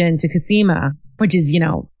information to Cosima, which is,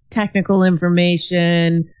 technical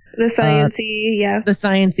information, the sciencey, the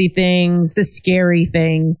sciencey things, the scary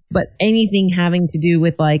things, but anything having to do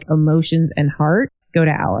with emotions and heart, go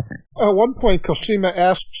to Allison. At one point, Cosima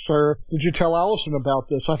asks her, did you tell Allison about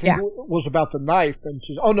this? I think it was about the knife, and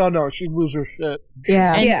she's, oh, no, she'd lose her shit.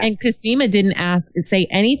 Yeah. And Cosima didn't say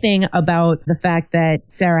anything about the fact that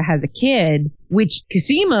Sarah has a kid, which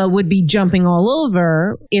Cosima would be jumping all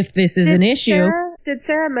over if this is an issue. Did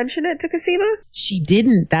Sarah mention it to Cosima? She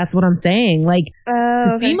didn't. That's what I'm saying.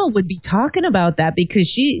 Cosima would be talking about that because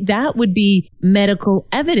that would be medical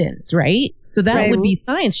evidence, right? So that would be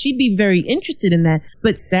science. She'd be very interested in that.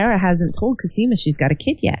 But Sarah hasn't told Cosima she's got a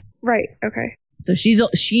kid yet. Right. Okay. So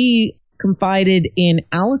she confided in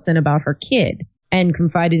Allison about her kid and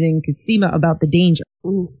confided in Cosima about the danger.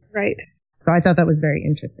 Ooh, right. So I thought that was very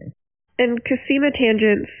interesting. And Cosima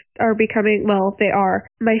tangents are becoming, they are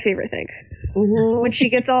my favorite thing. Mm-hmm. When she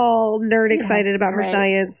gets all nerd excited about her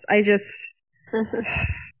science, I just want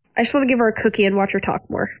to give her a cookie and watch her talk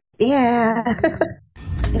more. Yeah.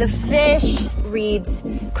 The fish reads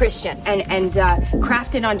Christian and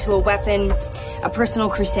crafted onto a weapon, a personal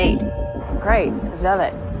crusade. Great,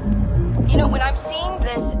 zealot. When I'm seeing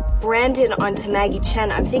this branded onto Maggie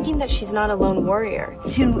Chen, I'm thinking that she's not a lone warrior.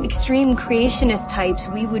 To extreme creationist types,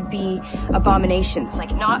 we would be abominations,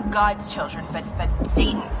 not God's children, but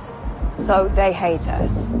Satan's. So they hate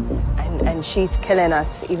us, and she's killing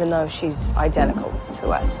us even though she's identical to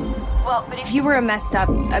us. Well, but if you were a messed up,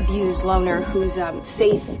 abused loner whose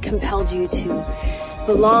faith compelled you to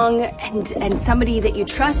belong, and somebody that you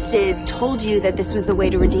trusted told you that this was the way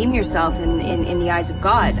to redeem yourself in the eyes of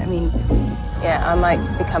God, Yeah, I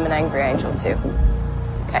might become an angry angel too.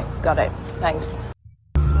 Okay, got it. Thanks.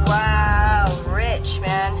 Wow, rich,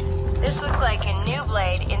 man. This looks like a new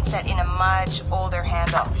blade inset in a much older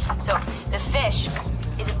handle. So the fish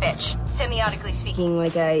is a bitch, semiotically speaking,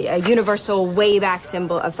 like a universal way back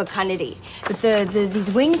symbol of fecundity. But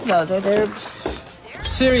these wings, though, they're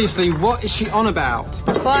Seriously, what is she on about?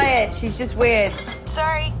 Quiet, she's just weird.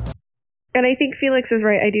 Sorry. And I think Felix is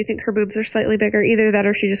right. I do think her boobs are slightly bigger. Either that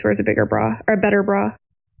or she just wears a bigger bra, or a better bra.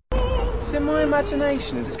 It's in my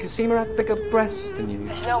imagination. Does Cosima have bigger breasts than you?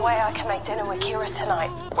 There's no way I can make dinner with Kira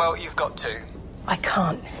tonight. Well, you've got to. I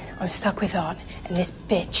can't. I'm stuck with Art, and this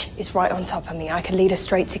bitch is right on top of me. I can lead her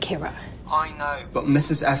straight to Kira. I know, but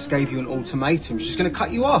Mrs. S gave you an ultimatum. She's going to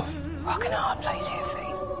cut you off. Rock and a hard place here,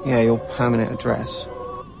 Fee. Yeah, your permanent address.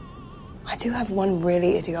 I do have one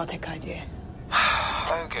really idiotic idea.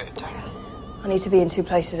 Oh, good. I need to be in two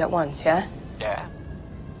places at once, yeah? Yeah.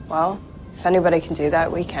 Well, if anybody can do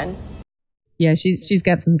that, we can. Yeah, she's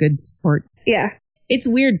got some good support. Yeah. It's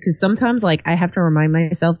weird because sometimes, I have to remind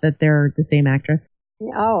myself that they're the same actress. Oh,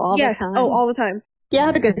 all the time. Oh, all the time.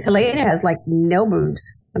 Yeah, because Helena has, no boobs.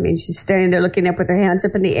 I mean, she's standing there looking up with her hands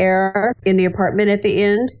up in the air in the apartment at the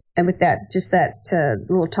end, and with that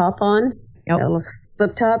little top on. Yep. That little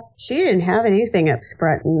slip top. She didn't have anything up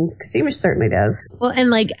front, and Cosima certainly does. Well, and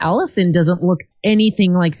like Allison doesn't look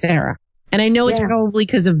anything like Sarah. And I know it's probably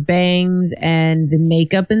because of bangs and the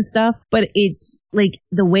makeup and stuff, but it's like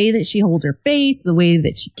the way that she holds her face, the way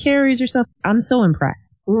that she carries herself. I'm so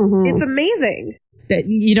impressed. Mm-hmm. It's amazing. That,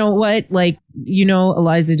 you know what? Like,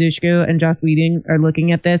 Eliza Dushku and Joss Whedon are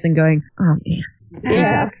looking at this and going, oh, man.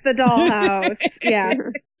 Yeah, that's the dollhouse. Yeah.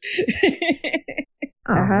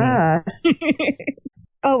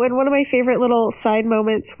 Oh, and one of my favorite little side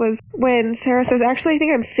moments was when Sarah says, actually, I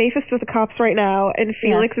think I'm safest with the cops right now, and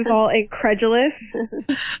Felix is all incredulous.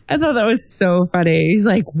 I thought that was so funny. He's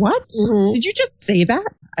like, what? Mm-hmm. Did you just say that?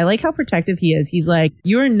 I like how protective he is. He's like,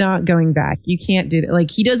 you're not going back. You can't do that.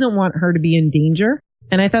 Like, he doesn't want her to be in danger.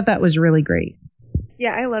 And I thought that was really great.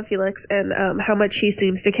 Yeah, I love Felix and how much he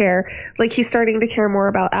seems to care. Like, he's starting to care more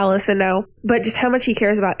about Allison now, but just how much he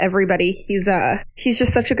cares about everybody. He's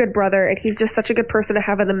just such a good brother, and he's just such a good person to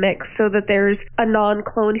have in the mix, so that there's a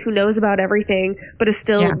non-clone who knows about everything, but is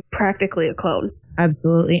still practically a clone.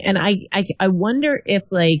 Absolutely. And I wonder if,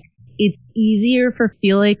 like, it's easier for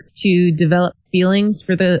Felix to develop feelings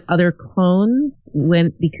for the other clones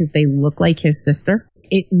because they look like his sister.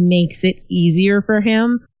 It makes it easier for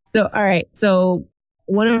him. So, all right. So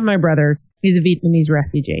one of my brothers, he's a Vietnamese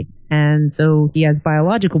refugee. And so he has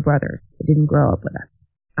biological brothers that didn't grow up with us.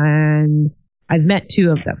 And I've met two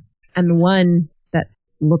of them. And the one that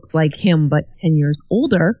looks like him, but 10 years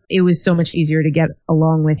older, it was so much easier to get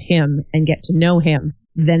along with him and get to know him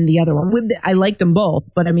than the other one. I liked them both,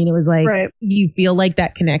 but I mean, it was like, you feel like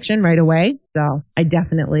that connection right away. So I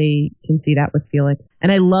definitely can see that with Felix.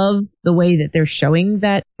 And I love the way that they're showing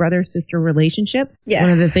that brother-sister relationship. Yes.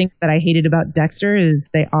 One of the things that I hated about Dexter is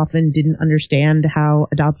they often didn't understand how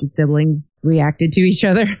adopted siblings reacted to each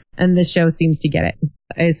other. And this show seems to get it.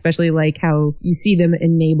 I especially like how you see them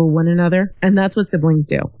enable one another. And that's what siblings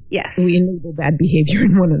do. Yes. We enable bad behavior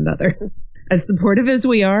in one another. As supportive as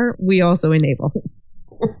we are, we also enable.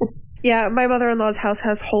 Yeah, my mother-in-law's house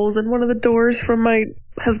has holes in one of the doors from my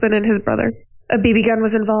husband and his brother. A BB gun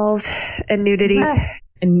was involved, and nudity.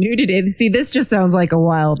 And nudity. See, this just sounds like a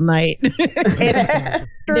wild night.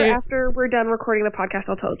 After we're done recording the podcast,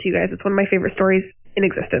 I'll tell it to you guys. It's one of my favorite stories in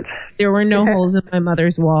existence. There were no holes in my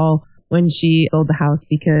mother's wall when she sold the house,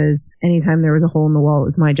 because anytime there was a hole in the wall, it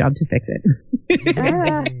was my job to fix it.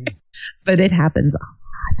 But it happens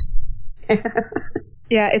a lot.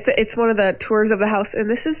 Yeah, it's one of the tours of the house, and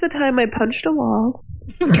this is the time I punched a wall.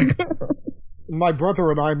 My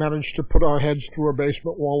brother and I managed to put our heads through a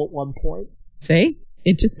basement wall at one point. See?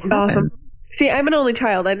 It just happens. Awesome. See, I'm an only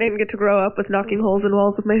child. I didn't get to grow up with knocking holes in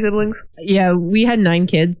walls with my siblings. Yeah, we had 9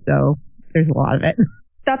 kids, so there's a lot of it.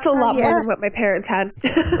 That's a lot more than what my parents had.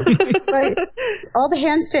 Right. All the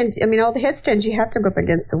headstands, you have to go up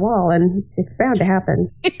against the wall, and it's bound to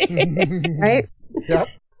happen. Right? Yep.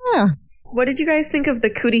 Yeah. What did you guys think of the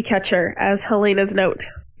cootie catcher as Helena's note?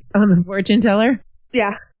 Oh, the fortune teller?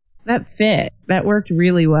 Yeah. That fit. That worked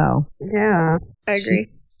really well. Yeah. I agree.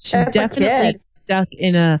 She's definitely stuck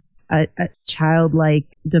in a childlike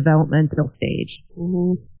developmental stage.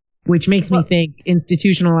 Mm-hmm. Which makes me think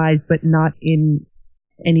institutionalized, but not in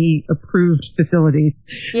any approved facilities.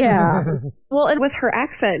 Yeah. Well, and with her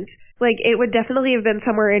accent, like, it would definitely have been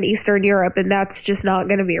somewhere in Eastern Europe, and that's just not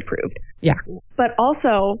going to be approved. Yeah. But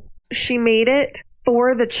also, she made it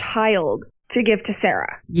for the child to give to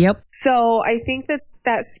Sarah. Yep. So I think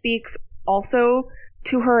that speaks also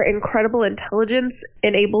to her incredible intelligence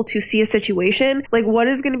and able to see a situation. Like, what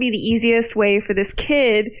is going to be the easiest way for this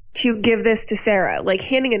kid to give this to Sarah? Like,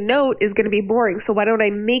 handing a note is going to be boring, so why don't I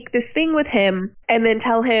make this thing with him and then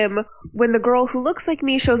tell him, when the girl who looks like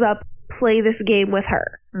me shows up, play this game with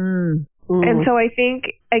her. And so I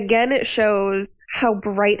think, again, it shows how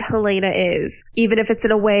bright Helena is, even if it's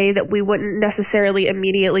in a way that we wouldn't necessarily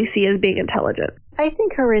immediately see as being intelligent. I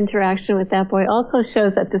think her interaction with that boy also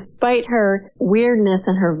shows that despite her weirdness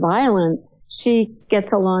and her violence, she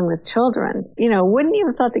gets along with children. Wouldn't you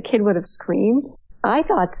have thought the kid would have screamed? I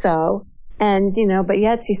thought so. And, but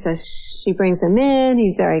yet she says she brings him in,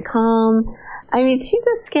 he's very calm. I mean, she's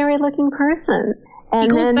a scary looking person.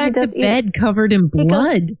 And he goes back to bed covered in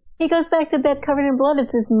blood. He goes back to bed covered in blood.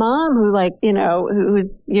 It's his mom who,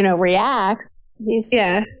 reacts.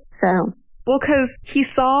 So. Well, because he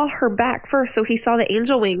saw her back first, so he saw the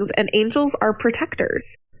angel wings, and angels are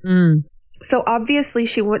protectors. So obviously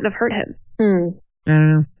she wouldn't have hurt him. I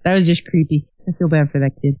don't know. That was just creepy. I feel bad for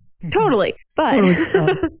that kid. Totally. But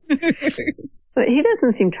But he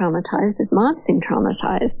doesn't seem traumatized. His mom seemed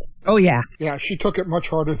traumatized. Oh, yeah. Yeah, she took it much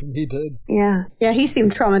harder than he did. Yeah. Yeah, he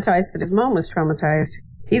seemed traumatized that his mom was traumatized.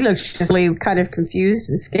 He looked just really kind of confused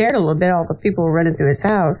and scared a little bit. All those people were running through his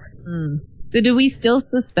house. So do we still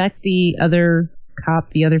suspect the other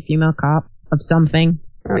cop, the other female cop, of something?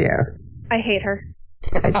 Oh, yeah. I hate her.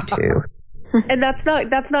 I do too. And that's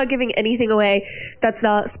not giving anything away. That's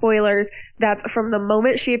not spoilers. That's from the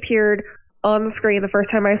moment she appeared on the screen the first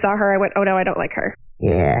time I saw her, I went, oh no, I don't like her.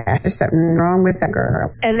 Yeah, there's something wrong with that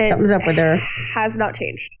girl. And something's up with her. Has not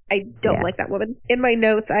changed. I don't like that woman. In my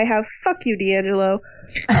notes, I have, fuck you, D'Angelo.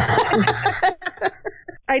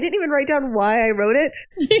 I didn't even write down why I wrote it.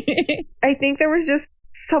 I think there was just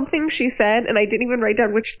something she said, and I didn't even write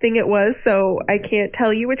down which thing it was, so I can't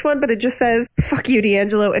tell you which one, but it just says, fuck you,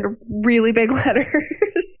 D'Angelo, in really big letters.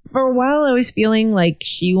 For a while, I was feeling like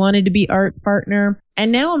she wanted to be Art's partner,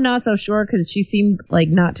 and now I'm not so sure because she seemed like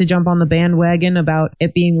not to jump on the bandwagon about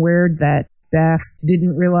it being weird that Beth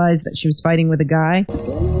didn't realize that she was fighting with a guy.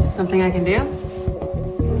 Something I can do?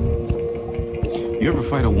 You ever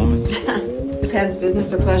fight a woman? Depends,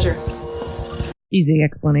 business or pleasure. Easy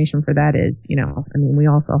explanation for that is, we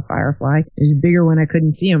all saw Firefly. He was bigger when I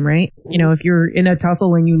couldn't see him, right? If you're in a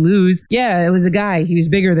tussle and you lose, yeah, it was a guy. He was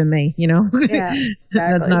bigger than me, Yeah, exactly.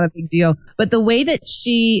 That's not a big deal. But the way that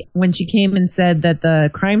when she came and said that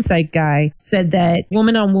the crime site guy said that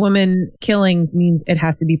woman-on-woman killings means it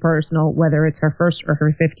has to be personal, whether it's her first or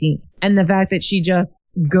her 15th. And the fact that she just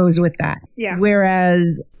goes with that. Yeah.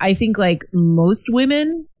 Whereas I think like most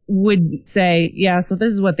women would say, yeah, so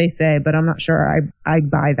this is what they say, but I'm not sure I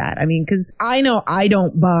buy that. I mean, because I know I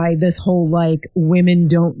don't buy this whole, like, women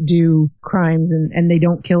don't do crimes and they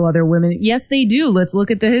don't kill other women. Yes, they do. Let's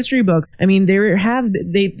look at the history books. I mean,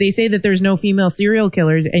 they say that there's no female serial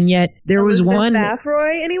killers, and yet there was one.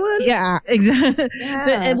 Bathroy, anyone? Yeah, exactly.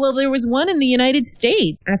 Yeah. Well, there was one in the United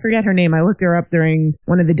States. I forget her name. I looked her up during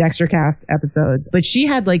one of the Dextercast episodes, but she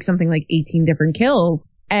had like something like 18 different kills.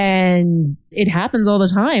 And it happens all the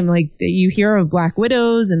time. Like, you hear of black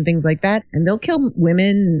widows and things like that, and they'll kill women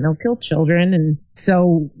and they'll kill children. And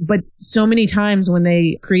but so many times when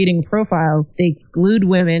they creating profiles, they exclude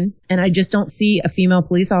women, and I just don't see a female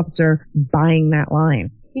police officer buying that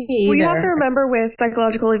line. Well, you have to remember with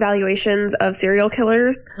psychological evaluations of serial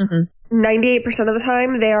killers, 98% of the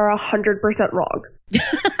time, they are 100% wrong.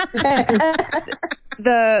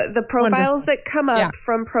 The profiles that come up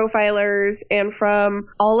from profilers and from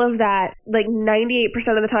all of that, like 98%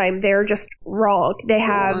 of the time, they're just wrong. They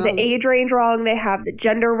have the age range wrong, they have the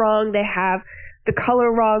gender wrong, they have the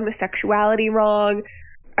color wrong, the sexuality wrong.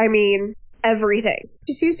 I mean, everything.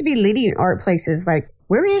 She seems to be leading Art places like,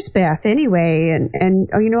 where is Beth anyway? And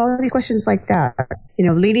all these questions like that,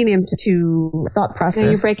 leading him to thought process. So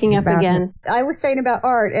you're breaking up again. I was saying about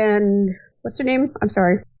Art and what's her name? I'm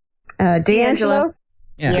sorry. D'Angelo?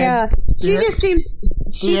 Yeah. She just seems...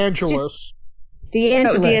 D'Angelis.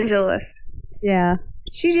 D'Angelis. Yeah.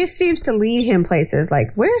 She just seems to lead him places like,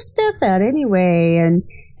 where's Beth at anyway? And,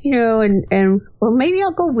 well, maybe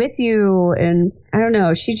I'll go with you. And I don't know.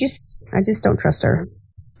 I just don't trust her.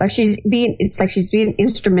 It's like she's being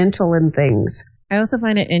instrumental in things. I also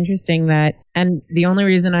find it interesting and the only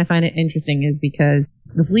reason I find it interesting is because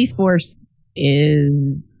the police force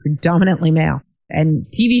is predominantly male. And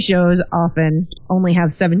TV shows often only have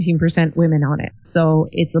 17% women on it. So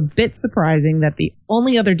it's a bit surprising that the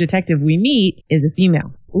only other detective we meet is a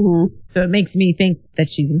female. Mm-hmm. So it makes me think that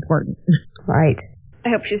she's important. Right. I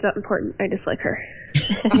hope she's not important. I dislike her.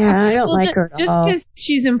 Yeah, I don't like her at just all. because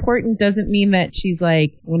she's important doesn't mean that she's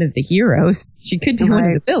like one of the heroes. She could be one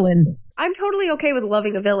of the villains. I'm totally okay with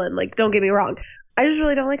loving a villain. Like, don't get me wrong. I just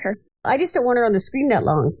really don't like her. I just don't want her on the screen that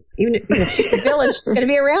long. Even if she's a villain, she's going to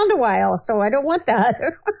be around a while, so I don't want that.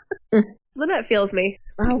 Lynette feels me.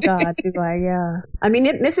 Oh, God, do I? Yeah. I mean,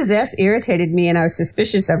 Mrs. S irritated me, and I was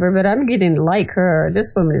suspicious of her, but I'm getting to like her.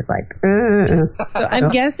 This woman is like, So I'm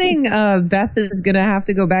guessing Beth is going to have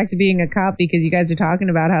to go back to being a cop because you guys are talking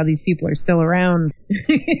about how these people are still around.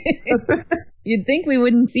 You'd think we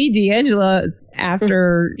wouldn't see D'Angelo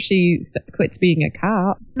after she quits being a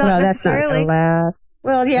cop. Well, that's not going to last.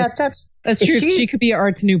 Well, yeah, that's true. She could be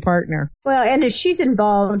Art's new partner. Well, and if she's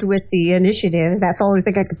involved with the initiative, that's the only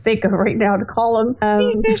thing I could think of right now to call them.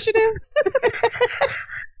 The initiative?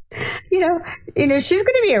 She's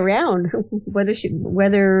going to be around, whether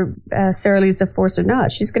Sarah leads the force or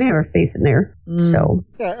not. She's going to have her face in there. So,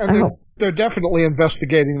 yeah, and they're definitely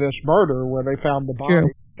investigating this murder where they found the body.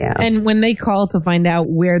 True. Yeah. And when they call to find out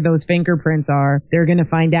where those fingerprints are, they're going to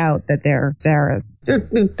find out that they're Sarah's.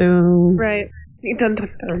 Right. Dun, dun,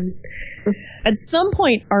 dun. At some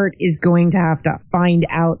point, Art is going to have to find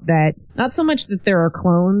out that, not so much that there are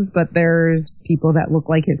clones, but there's people that look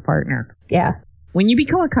like his partner. Yeah. When you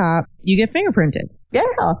become a cop, you get fingerprinted. Yeah.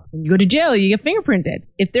 When you go to jail, you get fingerprinted.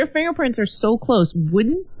 If their fingerprints are so close,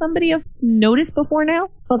 wouldn't somebody have noticed before now?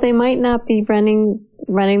 Well, they might not be running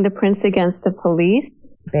the prints against the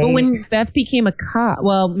police. But when Beth became a cop,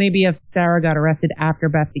 well, maybe if Sarah got arrested after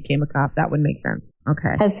Beth became a cop, that would make sense.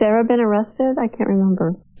 Okay. Has Sarah been arrested? I can't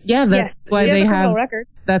remember. Yeah, that's why they have. Record.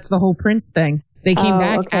 That's the whole Prince thing. They came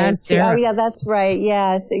back as Sarah. Oh, yeah, that's right.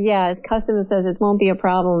 Yes, yeah. Customer says it won't be a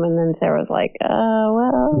problem, and then Sarah's like,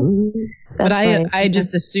 well. But I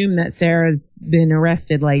just assume that Sarah's been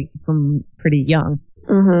arrested like from pretty young.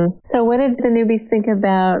 Mm-hmm. So what did the newbies think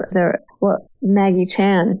about Maggie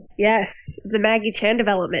Chan? Yes, the Maggie Chan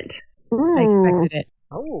development. I expected it.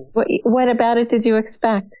 Oh. What about it did you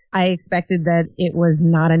expect? I expected that it was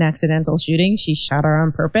not an accidental shooting. She shot her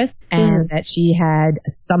on purpose and that she had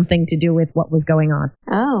something to do with what was going on.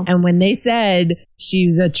 Oh. And when they said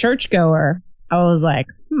she's a churchgoer, I was like,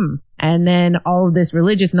 And then all of this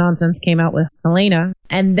religious nonsense came out with Helena.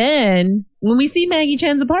 And then when we see Maggie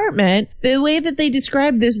Chan's apartment, the way that they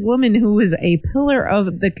describe this woman who was a pillar of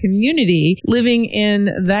the community living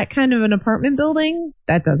in that kind of an apartment building,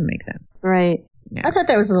 that doesn't make sense. Right. Yeah. I thought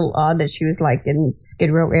that was a little odd that she was like in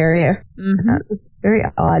Skid Row area. Mm-hmm. Very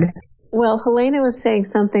odd. Well, Helena was saying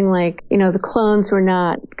something like, the clones were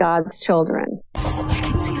not God's children. I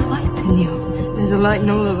can see a light in you. There's a light in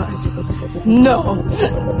all of us. No!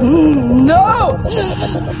 No!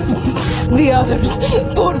 The others,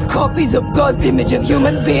 born copies of God's image of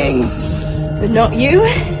human beings. But not you.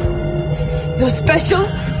 You're special.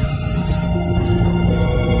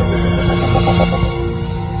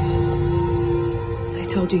 I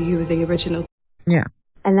told you were the original. Yeah.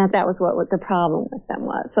 And that was what the problem with them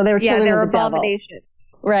was. So they were children of the devil.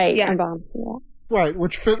 Abominations. Right. Yeah. Right,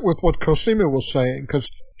 which fit with what Cosima was saying, because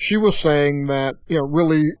she was saying that,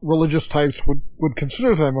 really religious types would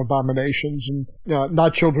consider them abominations and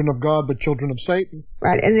not children of God, but children of Satan.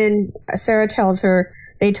 Right, and then Sarah tells her,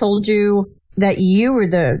 they told you that you were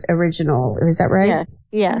the original. Is that right? Yes.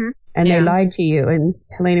 Mm-hmm. And they lied to you, and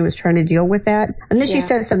Helena was trying to deal with that. And then she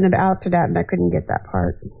said something after that, and I couldn't get that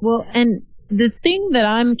part. Well, and the thing that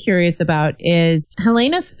I'm curious about is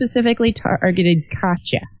Helena specifically targeted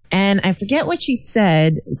Katya. And I forget what she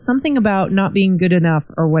said, something about not being good enough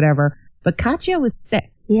or whatever. But Katya was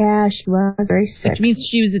sick. Yeah, she was very sick. Which means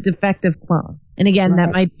she was a defective clone. And again,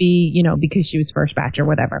 that might be, because she was first batch or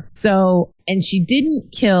whatever. So, and she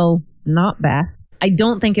didn't kill, not Beth. I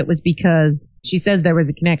don't think it was because she says there was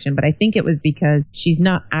a connection, but I think it was because she's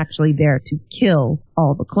not actually there to kill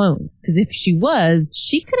all the clones. Because if she was,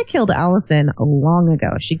 she could have killed Allison long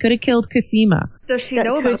ago. She could have killed Cosima. Does she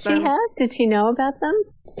know about them? Did she know about them?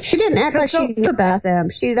 She didn't act like she knew about them.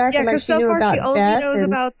 She acted like she knew about Beth. She only knows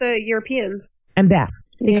about the Europeans. And Beth.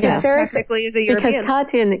 Because Sarah technically is a European.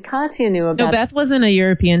 Because Katya knew about. No, Beth wasn't a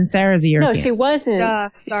European. Sarah's a European. No, she wasn't.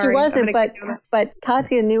 Sorry. She wasn't. But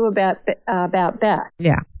Katya knew about Beth.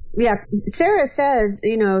 Yeah. Yeah. Sarah says,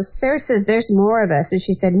 there's more of us, and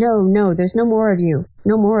she said, no, there's no more of you,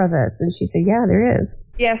 no more of us, and she said, yeah, there is.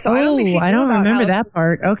 Yeah. So I don't think she knew I don't remember Allison. that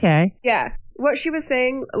part. Okay. Yeah. What she was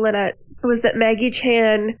saying, Lynette, was that Maggie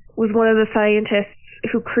Chan was one of the scientists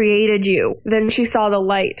who created you. Then she saw the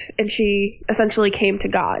light and she essentially came to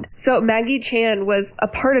God. So Maggie Chan was a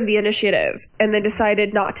part of the initiative and then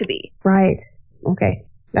decided not to be. Right. Okay.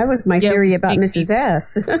 That was my theory about Mrs.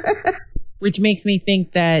 S. Which makes me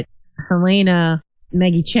think that Helena,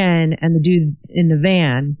 Maggie Chen, and the dude in the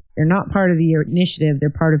van, they're not part of the initiative.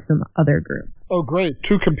 They're part of some other group. Oh, great.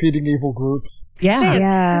 2 competing evil groups. Yeah.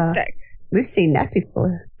 Fantastic. We've seen that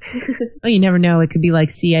before. Well, you never know. It could be like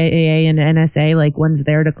CAA and NSA, like one's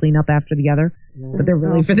there to clean up after the other, but they're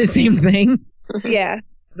really for the same thing. Yeah.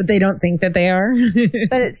 But they don't think that they are.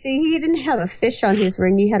 But he didn't have a fish on his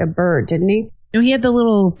ring. He had a bird, didn't he? No, he had the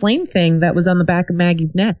little flame thing that was on the back of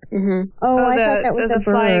Maggie's neck. Mm-hmm. Oh, I thought that was a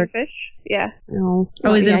flying bird. fish. Yeah. No.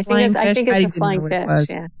 Oh, is it a flying fish? I think it's a didn't flying know what it fish. was.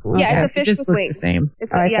 Yeah. Yeah, it's a fish just with looked wings. the same.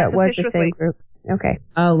 So it was the same group. Okay.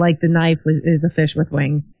 Oh, like the knife is a fish with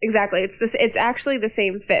wings. Exactly. It's actually the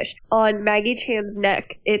same fish. On Maggie Chan's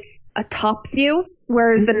neck, it's a top view,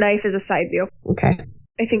 whereas the knife is a side view. Okay.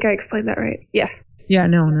 I think I explained that right. Yes. Yeah,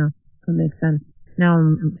 no. That makes sense. Now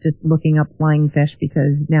I'm just looking up flying fish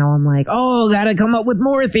because now I'm like, gotta come up with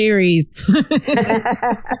more theories.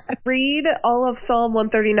 Read all of Psalm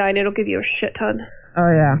 139. It'll give you a shit ton.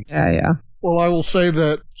 Oh, yeah. Yeah. Well, I will say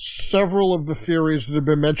that several of the theories that have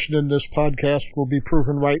been mentioned in this podcast will be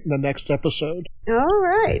proven right in the next episode. All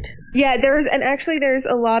right. Yeah, there's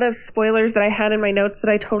a lot of spoilers that I had in my notes that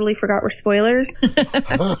I totally forgot were spoilers.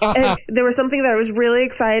 And there was something that I was really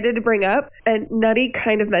excited to bring up, and Nutty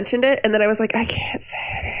kind of mentioned it, and then I was like, I can't say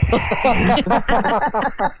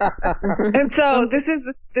it. And so this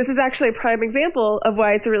is actually a prime example of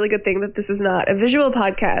why it's a really good thing that this is not a visual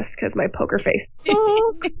podcast, because my poker face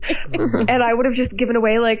sucks. And I would have just given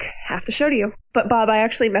away like half the show to you. But Bob, I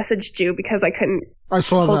actually messaged you because I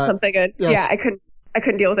saw hold that. something in. Yes. Yeah, I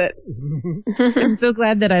couldn't deal with it. I'm so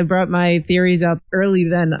glad that I brought my theories up early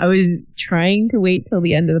then. I was trying to wait till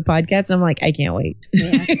the end of the podcast. I'm like, I can't wait.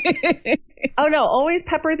 Yeah. Oh no, always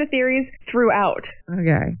pepper the theories throughout.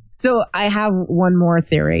 Okay. So I have one more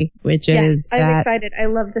theory, which is I'm that excited. I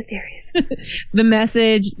love the theories. the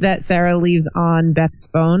message that Sarah leaves on Beth's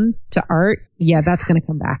phone to Art, that's going to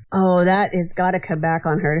come back. Oh, that is got to come back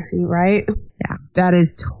on her, right? Yeah, that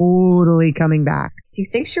is totally coming back. Do you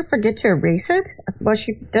think she'll forget to erase it? Well,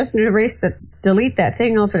 she doesn't delete that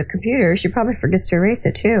thing off of the computer. She probably forgets to erase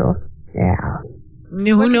it too. Yeah.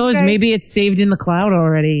 Who knows? Maybe it's saved in the cloud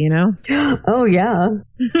already, you know? Oh, yeah.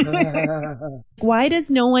 Why does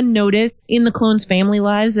no one notice in the clones' family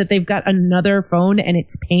lives that they've got another phone and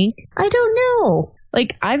it's pink? I don't know.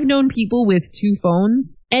 Like, I've known people with 2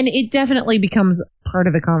 phones, and it definitely becomes part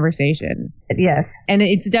of the conversation. Yes. And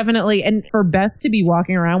it's definitely, and for Beth to be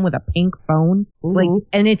walking around with a pink phone, like,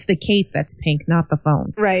 and it's the case that's pink, not the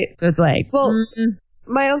phone. Right. So it's like, well,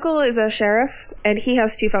 my uncle is a sheriff, and he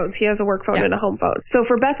has 2 phones. He has a work phone and a home phone. So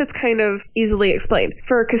for Beth, it's kind of easily explained.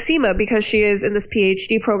 For Cosima, because she is in this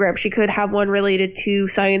PhD program, she could have one related to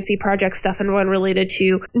sciencey project stuff and one related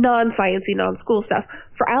to non-sciencey, non-school stuff.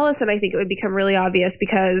 For Allison, I think it would become really obvious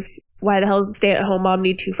because why the hell does a stay-at-home mom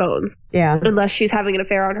need 2 phones? Yeah. Unless she's having an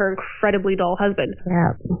affair on her incredibly dull husband.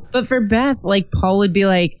 Yeah. But for Beth, like, Paul would be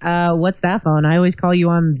like, what's that phone? I always call you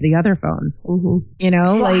on the other phone. Mm-hmm. You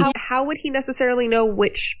know? Well, like, how would he necessarily know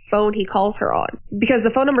which phone he calls her on? Because the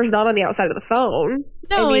phone number's not on the outside of the phone.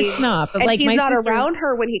 No, it's not. But and like, he's my not sister, around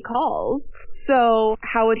her when he calls. So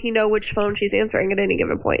how would he know which phone she's answering at any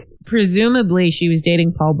given point? Presumably, she was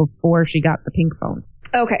dating Paul before she got the pink phone.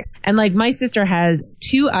 Okay. And like, my sister has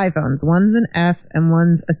 2 iPhones. One's an S and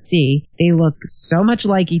one's a C. They look so much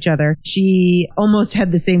like each other. She almost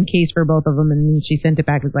had the same case for both of them, and she sent it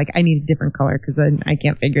back. It was like, I need a different color because I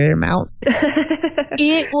can't figure them out.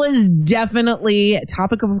 It was definitely a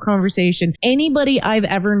topic of conversation. Anybody I've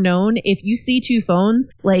ever known, if you see 2 phones,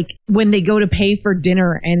 like when they go to pay for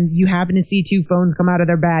dinner and you happen to see 2 phones come out of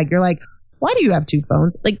their bag, you're like, why do you have 2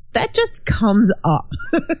 phones? Like, that just comes up.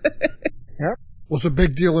 Yep. Was a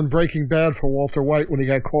big deal in Breaking Bad for Walter White when he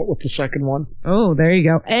got caught with the second one. Oh, there you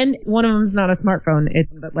go. And one of them's not a smartphone.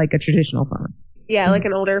 It's like a traditional phone. Yeah, like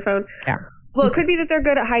an older phone. Yeah. Well, it could be that they're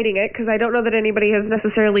good at hiding it, because I don't know that anybody has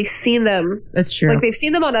necessarily seen them. That's true. Like, they've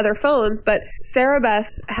seen them on other phones, but Sarah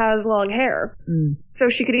Beth has long hair. So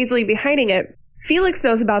she could easily be hiding it. Felix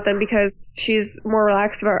knows about them because she's more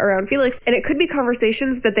relaxed around Felix, and it could be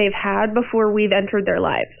conversations that they've had before we've entered their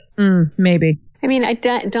lives. Maybe. I mean,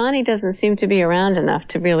 Donnie doesn't seem to be around enough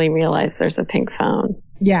to really realize there's a pink phone.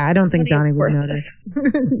 Yeah, I don't think Donnie would notice.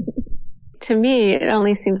 To me, it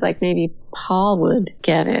only seems like maybe Paul would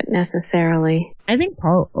get it necessarily. I think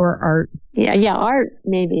Paul or Art. Yeah, Art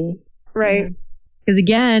maybe. Right. Because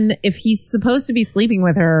again, if he's supposed to be sleeping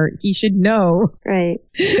with her, he should know. Right.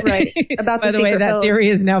 Right. About By the way, that phone. theory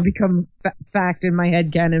has now become fact in my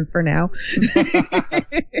head canon for now.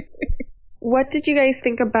 What did you guys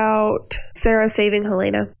think about Sarah saving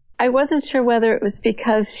Helena? I wasn't sure whether it was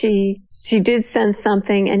because she did send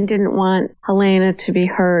something and didn't want Helena to be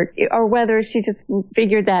hurt, or whether she just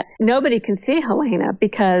figured that nobody can see Helena,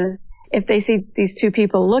 because if they see these 2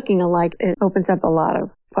 people looking alike, it opens up a lot of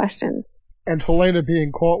questions. And Helena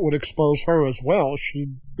being caught would expose her as well.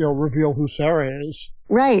 She'd, reveal who Sarah is.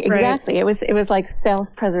 Right, exactly. Right. It was like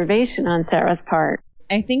self-preservation on Sarah's part.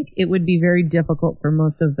 I think it would be very difficult for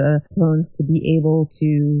most of the clones to be able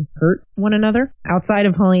to hurt one another. Outside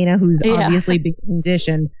of Helena, who's obviously been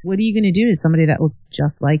conditioned, what are you going to do to somebody that looks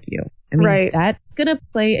just like you? I mean, that's going to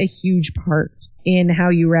play a huge part in how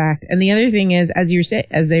you react. And the other thing is,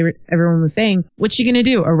 everyone was saying, what's she going to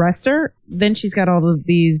do? Arrest her? Then she's got all of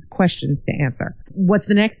these questions to answer. What's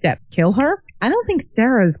the next step? Kill her? I don't think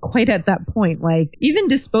Sarah's quite at that point. Like, even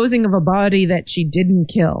disposing of a body that she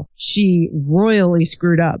didn't kill, she royally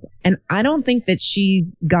screwed up. And I don't think that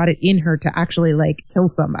she got it in her to actually, kill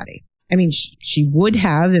somebody. I mean, she would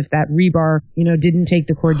have if that Rebar, didn't take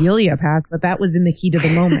the Cordelia path, but that was in the heat of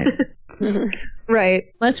the moment. Right.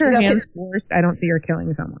 Unless her hand's forced, I don't see her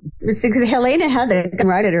killing someone. Because Helena had the gun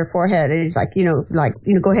right at her forehead, and it's like,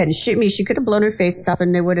 go ahead and shoot me. She could have blown her face off,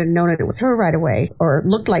 and they would have known it was her right away, or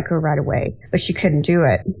looked like her right away, but she couldn't do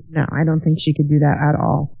it. No, I don't think she could do that at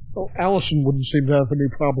all. Well, Allison wouldn't seem to have any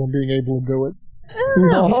problem being able to do it.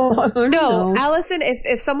 No, Allison,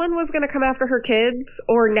 if someone was going to come after her kids,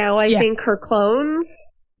 or now I think her clones,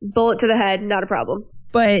 bullet to the head, not a problem.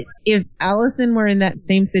 But if Allison were in that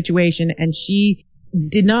same situation and she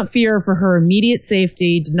did not fear for her immediate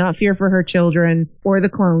safety, did not fear for her children or the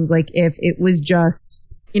clones, like if it was just,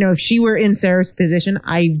 if she were in Sarah's position,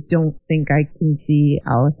 I don't think I can see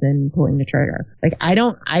Allison pulling the trigger. Like I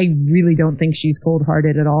really don't think she's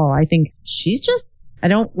cold-hearted at all. I think she's just, I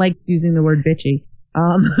don't like using the word bitchy.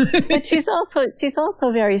 But she's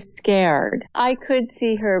also very scared. I could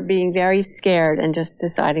see her being very scared and just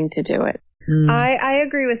deciding to do it. I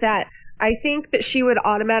agree with that. I think that she would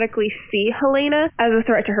automatically see Helena as a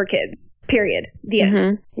threat to her kids. Period. The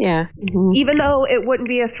end. Yeah. Even though it wouldn't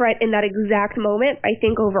be a threat in that exact moment, I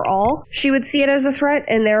think overall she would see it as a threat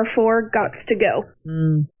and therefore guts to go.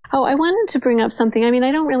 Oh, I wanted to bring up something. I mean,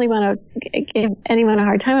 I don't really want to give anyone a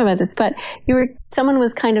hard time about this, but someone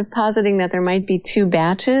was kind of positing that there might be 2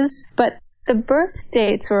 batches, but the birth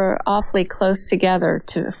dates were awfully close together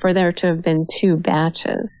for there to have been 2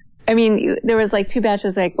 batches. I mean, there was like 2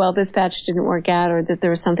 batches, like, well, this batch didn't work out, or that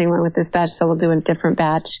there was something wrong with this batch, so we'll do a different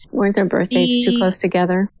batch. Weren't their birth dates too close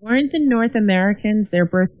together? Weren't the North Americans, their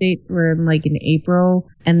birth dates were in April,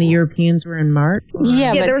 and the Europeans were in March?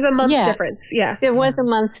 Yeah, there was a month's difference. Yeah. There was a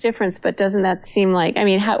month's difference, but doesn't that seem like, I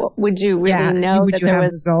mean, how would you really know that there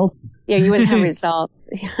was results? Yeah, you wouldn't have results.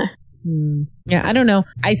 Yeah, I don't know.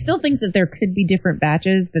 I still think that there could be different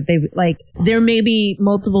batches that there may be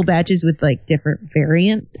multiple batches with different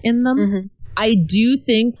variants in them. I do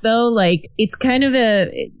think though, it's kind of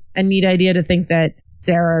a neat idea to think that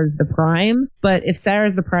Sarah's the prime, but if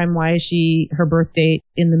Sarah's the prime, why is her birth date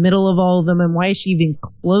in the middle of all of them, and why is she even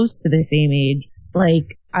close to the same age?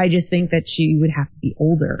 I just think that she would have to be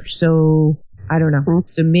older. So I don't know.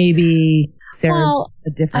 So maybe Sarah's a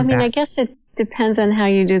different batch. I guess it depends on how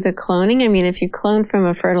you do the cloning. I mean, if you clone from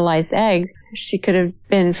a fertilized egg, she could have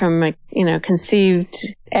been from a, conceived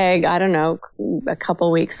egg, I don't know, a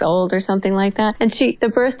couple weeks old or something like that. And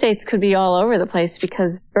the birth dates could be all over the place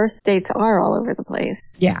because birth dates are all over the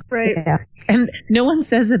place. Yeah. Right. Yeah. And no one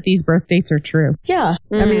says that these birth dates are true. Yeah.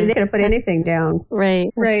 I mean, they could have put anything down. Right.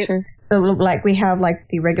 That's true. So, we have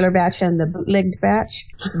the regular batch and the bootlegged batch.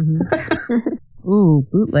 Ooh,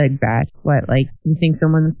 bootleg batch. What, you think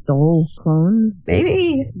someone stole clones?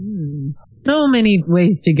 Maybe. So many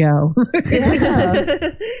ways to go. Yeah.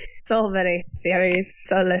 So many. There is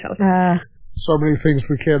so little. So many things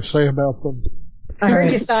we can't say about them. I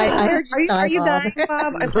heard you sigh. Are you Bob. dying,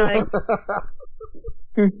 Bob? I'm dying.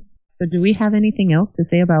 So do we have anything else to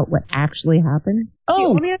say about what actually happened?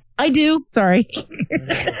 Oh, I do. Sorry.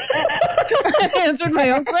 I answered my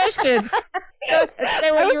own question.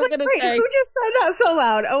 Say what you were going to say. Who just said that so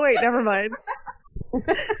loud? Oh, wait, never mind.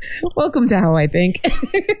 Welcome to How I Think.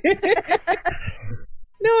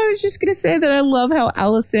 No, I was just going to say that I love how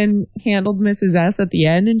Allison handled Mrs. S at the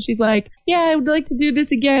end. And she's like, yeah, I would like to do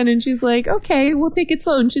this again. And she's like, okay, we'll take it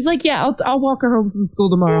slow. And she's like, yeah, I'll walk her home from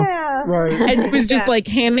school tomorrow. Yeah. Right. And it was just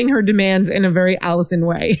handing her demands in a very Allison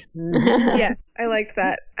way. Yeah, I liked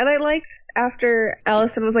that. And I liked after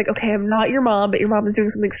Allison was like, okay, I'm not your mom, but your mom is doing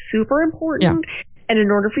something super important. Yeah. And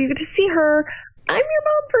in order for you to see her, I'm your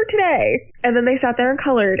mom for today. And then they sat there and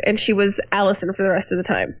colored, and she was Allison for the rest of the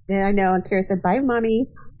time. Yeah, I know. And Kira said, bye, Mommy.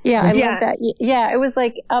 Yeah, I love that. Yeah, it was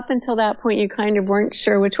up until that point, you kind of weren't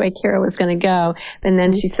sure which way Kira was going to go. And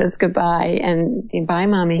then she says goodbye and bye,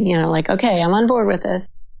 Mommy. Okay, I'm on board with this.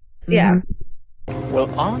 Yeah. Well,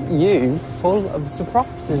 aren't you full of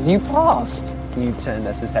surprises? You passed. You turned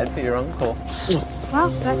S's head for your uncle. Well,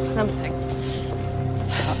 that's something.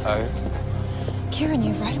 Uh-oh. Kira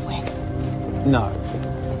knew right away. No.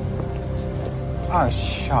 Oh,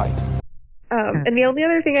 shite. And the only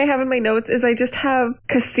other thing I have in my notes is I just have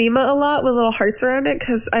Cosima a lot with little hearts around it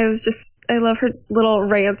because I love her little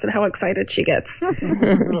rants and how excited she gets.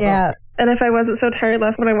 Yeah. And if I wasn't so tired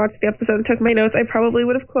last when I watched the episode and took my notes, I probably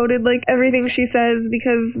would have quoted everything she says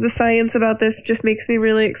because the science about this just makes me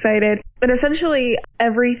really excited. And essentially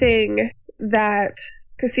everything that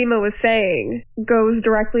Cosima was saying goes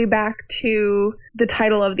directly back to the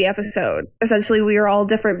title of the episode. Essentially, we are all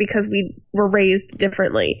different because we were raised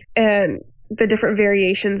differently and the different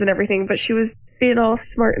variations and everything, but she was being all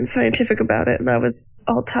smart and scientific about it, and I was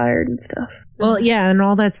all tired and stuff. Well, yeah, and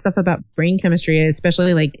all that stuff about brain chemistry,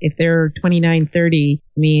 especially like if they're 29, 30,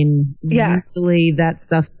 I mean, usually that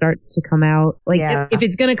stuff starts to come out. Like, if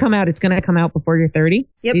it's going to come out, it's going to come out before you're 30.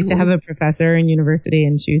 Yep. I used to have a professor in university,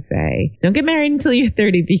 and she would say, don't get married until you're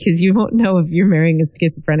 30 because you won't know if you're marrying a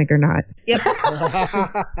schizophrenic or not. Yep.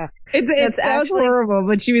 It sounds horrible,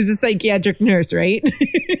 but she was a psychiatric nurse, right?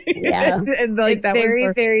 Yeah. And like, it's that very,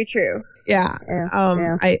 was very true. Yeah.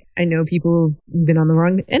 I know people have been on the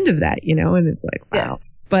wrong end of that, you know, and it's like, wow.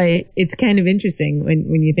 Yes. But it's kind of interesting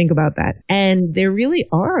when you think about that. And there really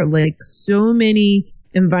are like so many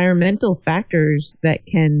environmental factors that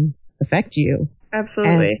can affect you.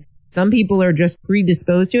 Absolutely. And some people are just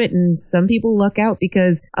predisposed to it, and some people luck out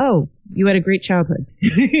because, oh, you had a great childhood,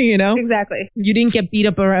 you know? Exactly. You didn't get beat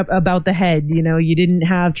up about the head, you know? You didn't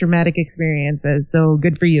have traumatic experiences, so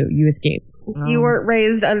good for you. You escaped. You weren't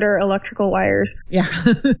raised under electrical wires. Yeah.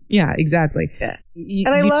 Yeah, exactly. Yeah.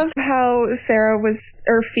 And I love how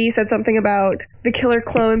Fee said something about the killer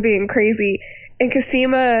clone being crazy, and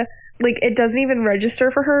Cosima, like, it doesn't even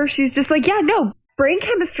register for her. She's just like, yeah, no, brain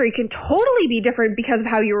chemistry can totally be different because of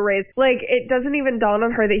how you were raised. Like, it doesn't even dawn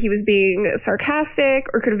on her that he was being sarcastic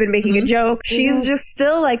or could have been making a joke. She's just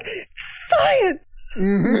still like, science!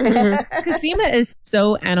 Cosima is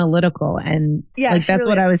so analytical, and like that's really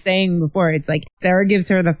what I was saying before. It's like Sarah gives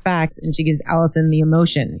her the facts and she gives Allison the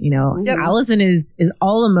emotion, you know. Yep. Allison is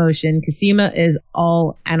all emotion, Cosima is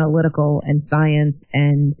all analytical and science.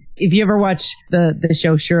 And if you ever watch the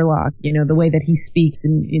show Sherlock, you know, the way that he speaks,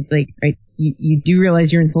 and it's like, right, you do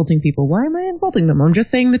realize you're insulting people. Why am I insulting them? I'm just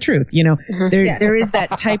saying the truth. You know, there is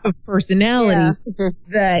that type of personality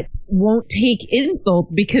that won't take insult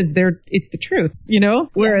because it's the truth, you know,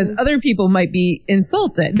 whereas other people might be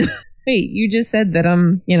insulted. Wait, you just said that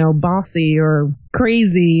I'm, you know, bossy or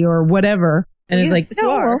crazy or whatever. And it's like, no,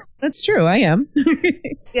 well, that's true. I am.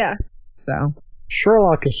 Yeah. So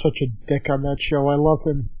Sherlock is such a dick on that show. I love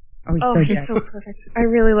him. He's so perfect. I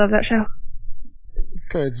really love that show.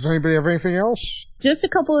 Okay, does anybody have anything else? Just a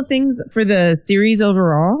couple of things for the series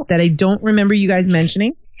overall that I don't remember you guys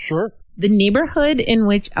mentioning. Sure. The neighborhood in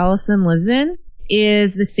which Allison lives in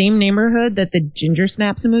is the same neighborhood that the Ginger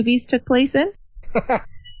Snaps movies took place in.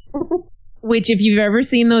 Which, if you've ever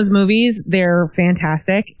seen those movies, they're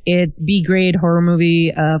fantastic. It's B-grade horror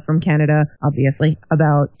movie from Canada, obviously,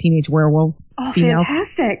 about teenage werewolves. Oh, females.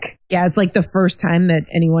 Fantastic. Yeah, it's like the first time that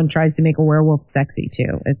anyone tries to make a werewolf sexy,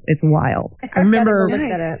 too. It's wild. I remember...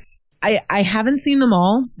 I haven't seen them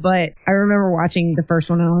all, but I remember watching the first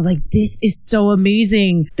one and I was like, this is so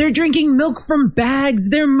amazing. They're drinking milk from bags.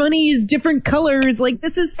 Their money is different colors. Like,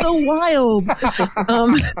 this is so wild.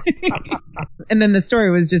 And then the story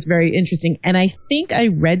was just very interesting. And I think I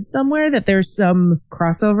read somewhere that there's some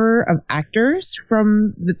crossover of actors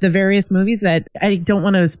from the various movies that I don't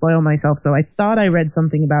want to spoil myself. So I thought I read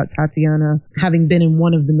something about Tatiana having been in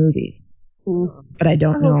one of the movies. But I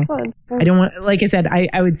don't know. Fun. I don't want, like I said,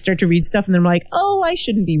 I would start to read stuff and then I'm like, oh, I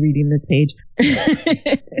shouldn't be reading this page.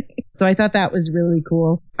 So I thought that was really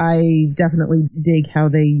cool. I definitely dig how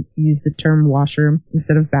they use the term washroom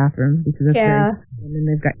instead of bathroom because it's very, and then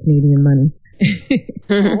they've got Canadian money.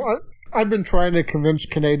 Well, I've been trying to convince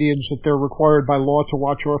Canadians that they're required by law to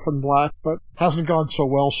watch Orphan Black, but hasn't gone so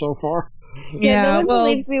well so far. Yeah, no one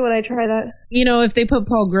believes me when I try that. You know, if they put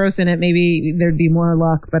Paul Gross in it, maybe there'd be more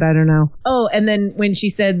luck, but I don't know. Oh, and then when she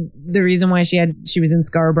said the reason why she was in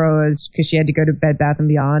Scarborough is because she had to go to Bed Bath &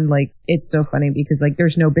 Beyond, like, it's so funny because, like,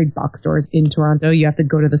 there's no big box stores in Toronto. You have to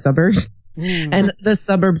go to the suburbs. And the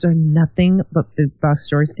suburbs are nothing but big box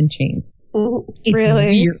stores and chains. It's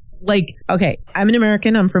really? weird. Like, okay, I'm an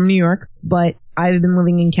American. I'm from New York, but I've been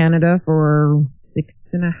living in Canada for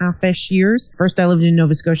 6.5-ish years. First I lived in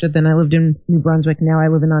Nova Scotia, then I lived in New Brunswick, now I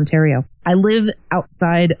live in Ontario. I live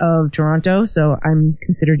outside of Toronto, so I'm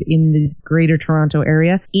considered in the greater Toronto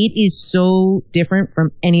area. It is so different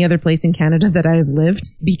from any other place in Canada that I've lived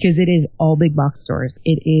because it is all big box stores.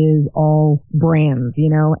 It is all brands,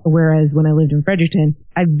 you know, whereas when I lived in Fredericton,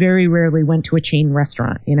 I very rarely went to a chain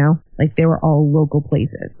restaurant, you know, like they were all local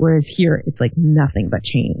places. Whereas here, it's like nothing but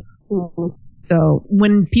chains. Mm-hmm. So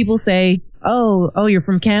when people say, oh, you're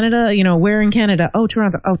from Canada, you know, where in Canada? Oh,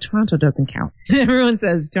 Toronto. Oh, Toronto doesn't count. Everyone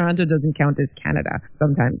says Toronto doesn't count as Canada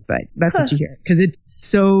sometimes, but that's what you hear because it's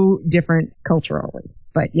so different culturally.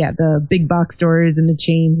 But yeah, the big box stores and the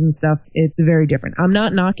chains and stuff, it's very different. I'm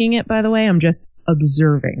not knocking it, by the way. I'm just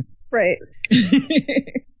observing. Right.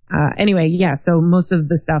 Anyway, yeah, so most of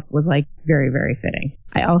the stuff was like very, very fitting.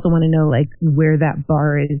 I also want to know like where that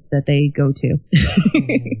bar is that they go to.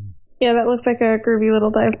 Yeah, that looks like a groovy little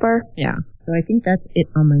dive bar. Yeah. So I think that's it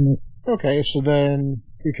on my notes. Okay, so then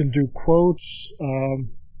we can do quotes.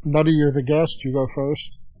 Nutty, you're the guest. You go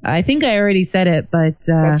first. I think I already said it, but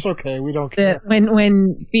that's okay. We don't care.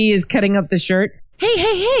 When Fee is cutting up the shirt,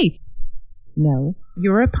 hey! No,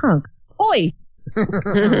 you're a punk. Oi!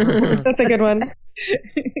 That's a good one.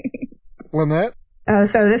 Lynette?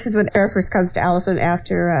 So this is when Sarah first comes to Allison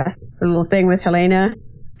after the little thing with Helena.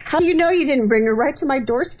 How do you know you didn't bring her right to my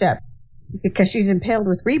doorstep? Because she's impaled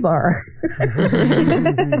with rebar.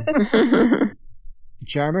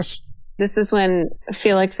 Janice? This is when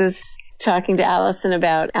Felix is talking to Allison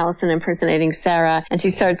about Allison impersonating Sarah, and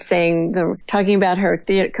she starts talking about her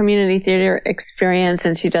community theater experience,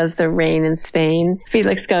 and she does the rain in Spain.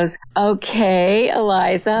 Felix goes, "Okay,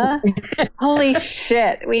 Eliza, holy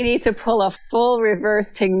shit, we need to pull a full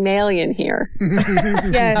reverse Pygmalion here."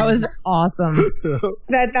 Yes, that was awesome.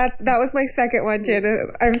 That was my second one too.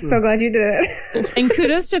 I'm so glad you did it. And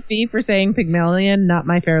kudos to Fee for saying Pygmalion, not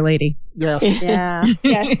My Fair Lady. Yes. Yeah.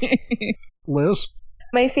 Yes. Liz?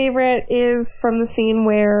 My favorite is from the scene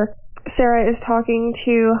where Sarah is talking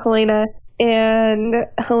to Helena, and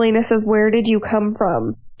Helena says, "Where did you come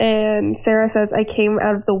from?" And Sarah says, "I came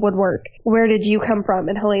out of the woodwork." "Where did you come from?"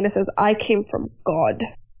 And Helena says, "I came from God."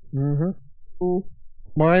 Mm-hmm.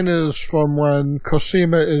 Mine is from when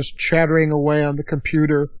Cosima is chattering away on the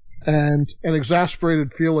computer, and an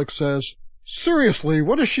exasperated Felix says, "Seriously,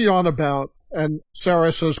 what is she on about?" And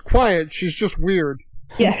Sarah says, "Quiet, she's just weird."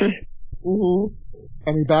 Yes. Mm-hmm.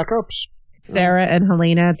 Any backups? Sarah and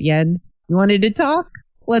Helena at the end. You wanted to talk?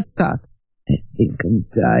 Let's talk. I think I'm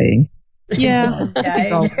dying. Yeah, I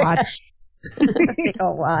think I'll watch. I think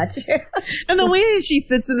I'll watch. And the way she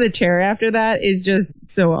sits in the chair after that is just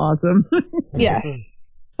so awesome. Yes.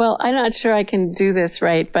 Well, I'm not sure I can do this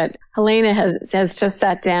right, but Helena has just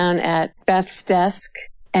sat down at Beth's desk,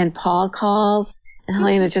 and Paul calls, and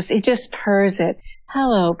Helena just purrs it.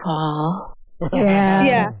 "Hello, Paul."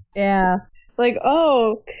 Yeah. Like,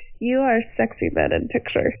 "Oh, you are sexy man in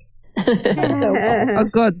picture." I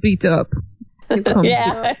got beat up.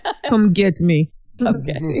 Come get me.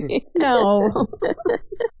 Okay. No.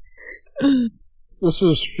 This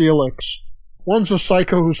is Felix. One's a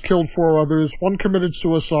psycho who's killed 4 others, one committed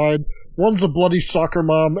suicide, one's a bloody soccer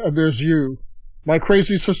mom, and there's you. My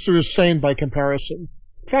crazy sister is sane by comparison.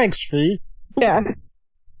 Thanks, Fee. Yeah.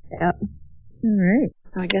 Yeah. All right.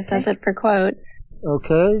 I guess that's it for quotes.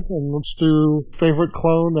 Okay, and let's do favorite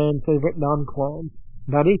clone and favorite non-clone.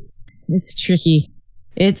 Nutty? It's tricky.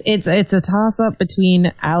 It's a toss-up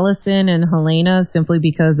between Allison and Helena simply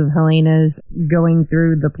because of Helena's going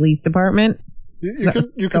through the police department.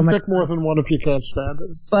 You can pick more than one if you can't stand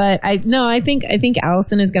it. But I think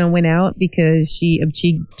Allison is going to win out because she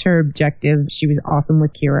achieved her objective. She was awesome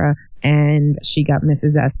with Kira, and she got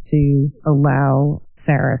Mrs. S to allow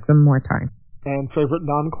Sarah some more time. And favorite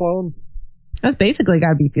non-clone? That's basically got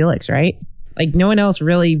to be Felix, right? Like, no one else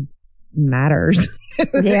really matters.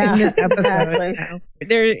 Yeah, in this episode. exactly.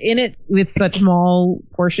 They're in it with such small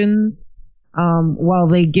portions. While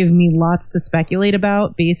they give me lots to speculate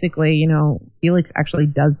about, basically, Felix actually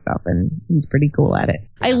does stuff, and he's pretty cool at it.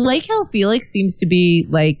 I like how Felix seems to be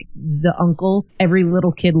like the uncle every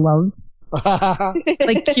little kid loves.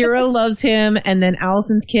 Like, Kira loves him, and then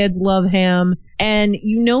Allison's kids love him, and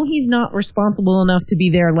he's not responsible enough to be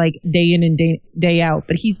there like day in and day out,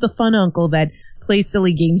 but he's the fun uncle that plays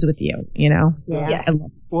silly games with you, Yeah. Yes.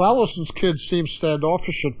 Well, Allison's kids seemed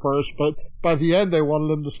standoffish at first, but by the end they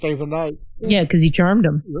wanted him to stay the night. Yeah, because he charmed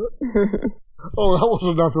him. Oh, that was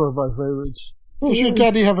another of my favorites. Does your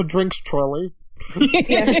daddy have a drinks trolley?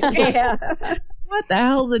 Yeah. What the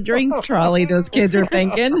hell's a drinks trolley, those kids are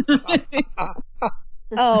thinking?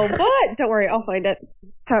 Oh, but don't worry, I'll find it.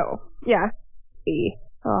 So, yeah. Fee.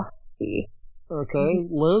 Okay,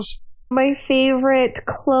 Liz? My favorite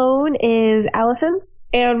clone is Allison,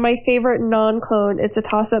 and my favorite non-clone, it's a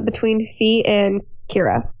toss-up between Fee and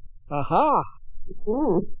Kira. Aha!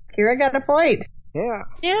 Ooh, Kira got a point. Yeah.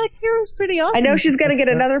 Yeah, Kira's pretty awesome. I know she's gonna get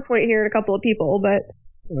another point here in a couple of people, but...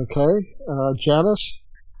 Okay, Janice?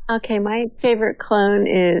 Okay, my favorite clone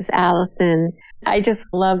is Allison. I just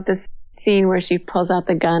love this scene where she pulls out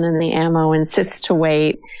the gun and the ammo and sits to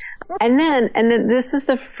wait. And then this is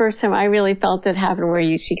the first time I really felt it happen where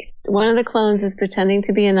one of the clones is pretending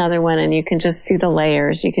to be another one, and you can just see the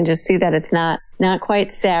layers. You can just see that it's not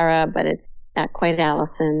quite Sarah, but it's not quite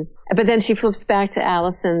Allison. But then she flips back to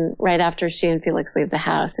Allison right after she and Felix leave the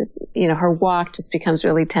house. Her walk just becomes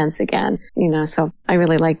really tense again, so I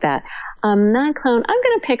really like that. Non-clone, I'm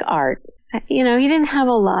going to pick Art. He didn't have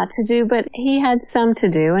a lot to do, but he had some to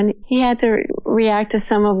do, and he had to react to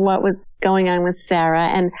some of what going on with Sarah.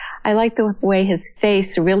 And I like the way his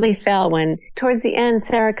face really fell when towards the end,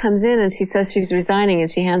 Sarah comes in and she says she's resigning and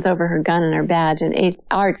she hands over her gun and her badge, and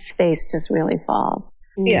Art's face just really falls.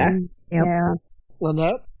 Yeah. Yep. Yeah.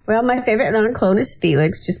 Lynette? Well, my favorite non-clone is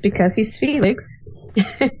Felix, just because he's Felix.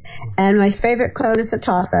 And my favorite clone is a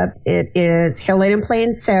toss-up. It is Helena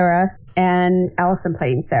playing Sarah and Allison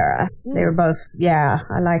playing Sarah. They were both,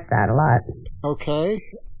 I like that a lot. Okay.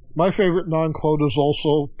 My favorite non-clone is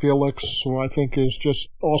also Felix, who I think is just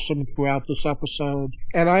awesome throughout this episode.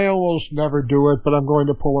 And I almost never do it, but I'm going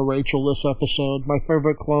to pull a Rachel this episode. My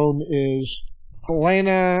favorite clone is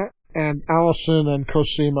Helena and Allison and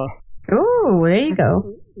Cosima. Ooh, there you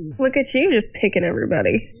go. Look at you just picking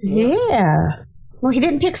everybody. Yeah. Well, he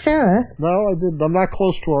didn't pick Sarah. No, I didn't. I'm not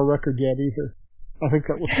close to our record yet either. I think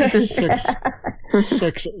that was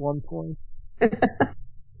six at one point.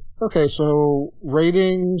 Okay, so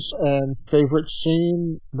ratings and favorite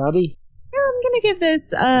scene, Maddie? Yeah, I'm gonna give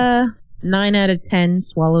this 9 out of 10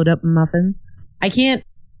 swallowed up muffins. I can't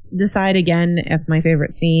decide again if my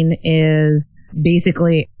favorite scene is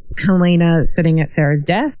basically Helena sitting at Sarah's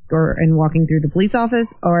desk and walking through the police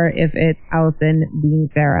office, or if it's Allison being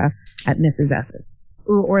Sarah at Mrs. S's.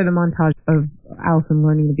 Or the montage of Allison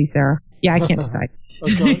learning to be Sarah. Yeah, I can't decide.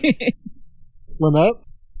 Okay. Lynette?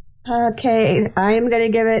 Okay, I am going to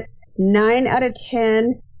give it 9 out of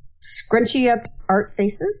 10 scrunchy up art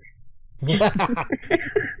faces.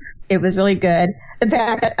 It was really good. In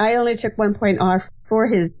fact, I only took 1 point off for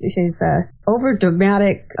his over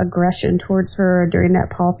dramatic aggression towards her during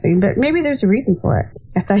that Paul scene, but maybe there's a reason for it.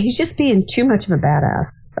 I thought he's just being too much of a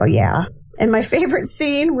badass. Oh yeah. And my favorite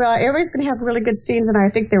scene, well, everybody's going to have really good scenes, and I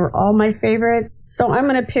think they were all my favorites. So I'm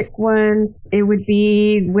going to pick one. It would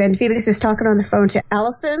be when Felix is talking on the phone to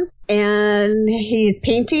Allison, and he's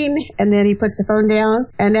painting, and then he puts the phone down,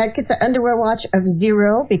 and that gets an underwear watch of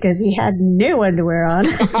 0 because he had no underwear on.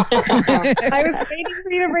 I was waiting for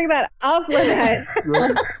you to bring that up, Lynette.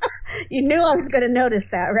 You knew I was going to notice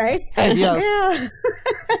that, right? Yes.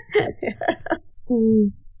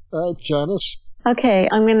 Yeah. Janice? Okay,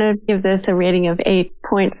 I'm going to give this a rating of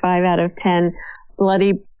 8.5 out of 10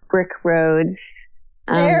 bloody brick roads.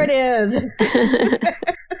 There it is.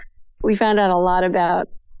 We found out a lot about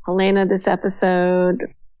Helena this episode,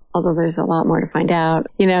 although there's a lot more to find out.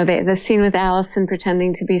 You know, the scene with Allison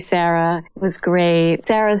pretending to be Sarah was great.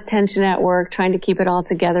 Sarah's tension at work, trying to keep it all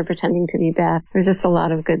together, pretending to be Beth. There's just a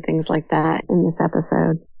lot of good things like that in this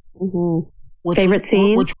episode. Mm-hmm. Favorite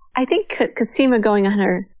scene? I think Cosima going on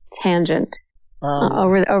her tangent.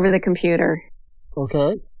 Over the computer.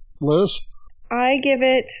 Okay. Liz? I give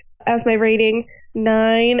it, as my rating,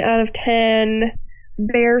 9 out of 10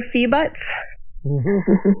 bare fee butts.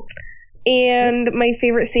 And my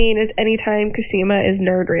favorite scene is anytime Cosima is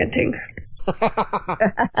nerd ranting.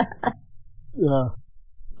 Yeah.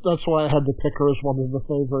 That's why I had to pick her as one of the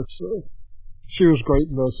favorites. She was great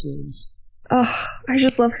in those scenes. Oh, I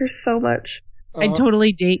just love her so much. I'd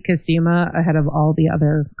totally date Cosima ahead of all the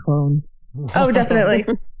other clones. Oh, definitely.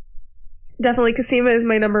 Definitely, Cosima is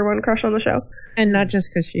my number 1 crush on the show. And not just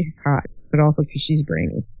because she's hot, but also because she's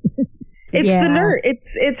brainy. It's the nerd.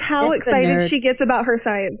 It's how excited she gets about her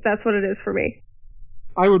science. That's what it is for me.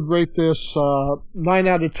 I would rate this 9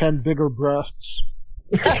 out of 10 bigger breasts.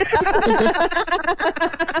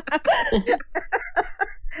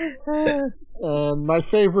 And my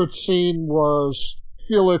favorite scene was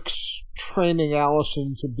Felix training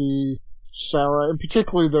Allison to be Sarah, and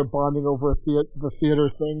particularly their bonding over the theater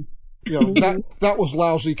thing. You know, that was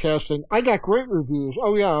lousy casting. I got great reviews.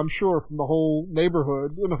 Oh yeah, I'm sure, from the whole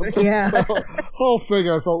neighborhood. You know, the whole thing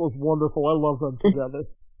I thought was wonderful. I love them together.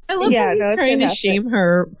 I love how he's trying to shame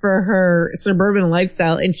her for her suburban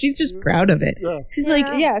lifestyle, and she's just proud of it. Yeah. She's like,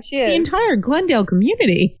 she is. The entire Glendale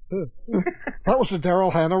community. That was the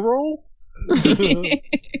Daryl Hannah role?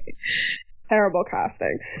 Terrible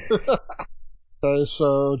casting. Okay,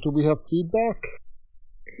 so do we have feedback?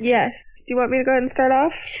 Yes. Do you want me to go ahead and start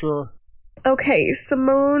off? Sure. Okay,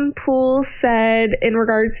 Simone Poole said in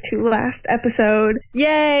regards to last episode,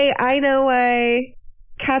 yay, I know why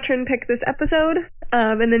Katrin picked this episode.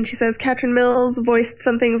 And then she says, Katrin Mills voiced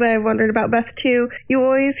some things I've wondered about Beth too. You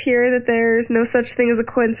always hear that there's no such thing as a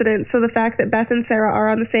coincidence, so the fact that Beth and Sarah are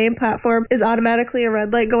on the same platform is automatically a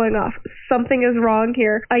red light going off. Something is wrong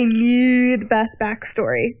here. I need Beth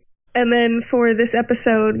backstory. And then for this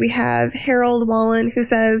episode, we have Harold Wallen, who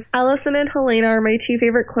says, Allison and Helena are my 2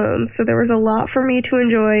 favorite clones, so there was a lot for me to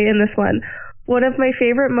enjoy in this one. One of my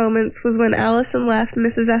favorite moments was when Allison left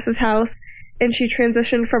Mrs. S's house and she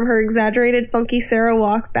transitioned from her exaggerated funky Sarah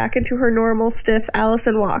walk back into her normal stiff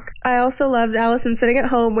Allison walk. I also loved Allison sitting at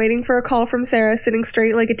home waiting for a call from Sarah, sitting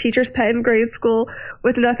straight like a teacher's pet in grade school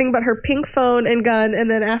with nothing but her pink phone and gun, and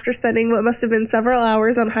then after spending what must have been several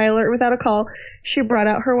hours on high alert without a call, she brought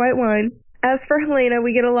out her white wine. As for Helena,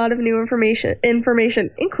 we get a lot of new information,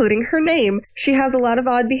 including her name. She has a lot of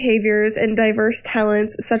odd behaviors and diverse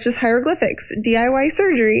talents, such as hieroglyphics, DIY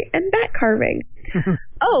surgery, and bat carving.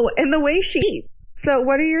 Oh, and the way she eats. So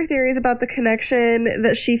what are your theories about the connection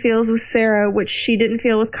that she feels with Sarah, which she didn't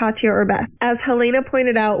feel with Katya or Beth? As Helena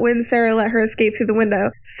pointed out, when Sarah let her escape through the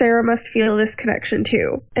window, Sarah must feel this connection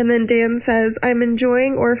too. And then Dan says, I'm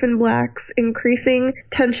enjoying Orphan Black's increasing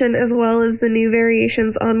tension as well as the new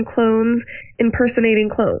variations on clones impersonating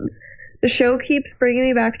clones. The show keeps bringing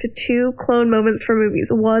me back to two clone moments from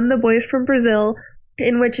movies. One, The Boys from Brazil,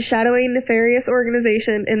 in which a shadowy, nefarious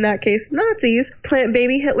organization, in that case Nazis, plant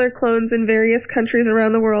baby Hitler clones in various countries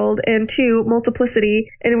around the world, and two, Multiplicity,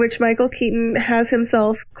 in which Michael Keaton has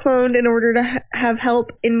himself cloned in order to have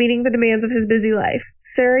help in meeting the demands of his busy life.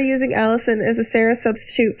 Sarah using Allison as a Sarah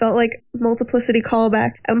substitute felt like Multiplicity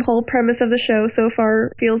callback, and the whole premise of the show so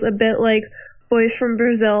far feels a bit like Boys from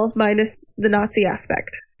Brazil minus the Nazi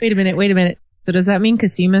aspect. Wait a minute. So does that mean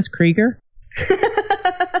Casima's Krieger?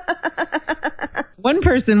 One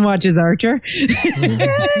person watches Archer. I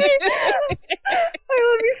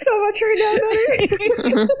love you so much right now,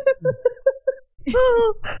 Nutty.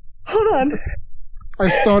 Oh, hold on. I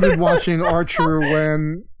started watching Archer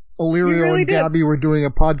when Illyrio really and Gabby were doing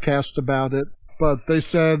a podcast about it, but they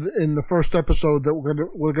said in the first episode that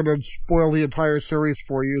we're gonna spoil the entire series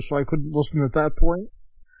for you, so I couldn't listen at that point.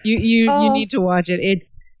 You need to watch it.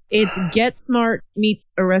 It's Get Smart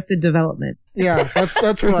meets Arrested Development. Yeah, that's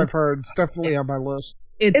what I've heard. It's definitely on my list.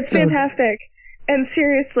 It's fantastic. And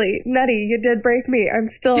seriously, Nutty, you did break me. I'm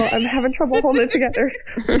having trouble holding it together.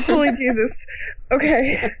 Holy Jesus.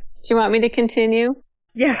 Okay. Do you want me to continue?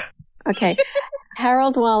 Yeah. Okay.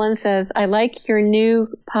 Harold Wallen says, I like your new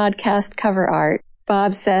podcast cover art.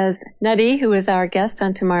 Bob says, Nutty, who is our guest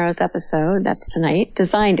on tomorrow's episode, that's tonight,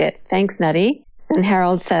 designed it. Thanks, Nutty. And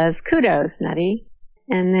Harold says, kudos, Nutty.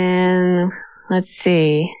 And then, let's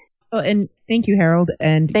see. Oh, and thank you, Harold.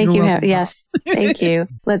 And thank you, Harold. Yes, thank you.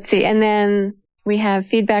 Let's see. And then we have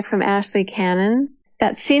feedback from Ashley Cannon.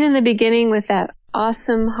 That scene in the beginning with that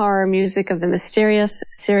awesome horror music of the mysterious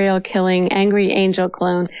serial killing angry angel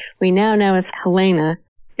clone we now know as Helena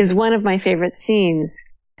is one of my favorite scenes.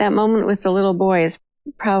 That moment with the little boy is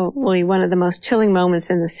probably one of the most chilling moments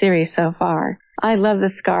in the series so far. I love the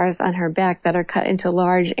scars on her back that are cut into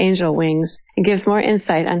large angel wings. It gives more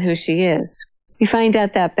insight on who she is. We find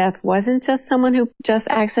out that Beth wasn't just someone who just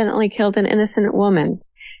accidentally killed an innocent woman.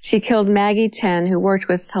 She killed Maggie Chen, who worked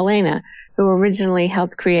with Helena, who originally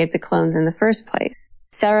helped create the clones in the first place.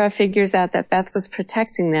 Sarah figures out that Beth was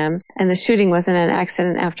protecting them, and the shooting wasn't an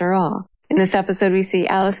accident after all. In this episode, we see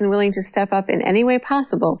Allison willing to step up in any way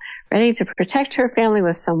possible, ready to protect her family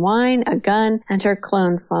with some wine, a gun, and her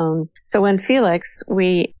clone phone. So when Felix,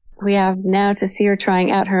 we have now to see her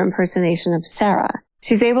trying out her impersonation of Sarah.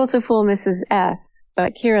 She's able to fool Mrs. S,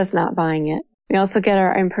 but Kira's not buying it. We also get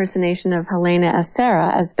our impersonation of Helena as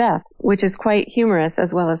Sarah as Beth, which is quite humorous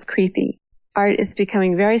as well as creepy. Art is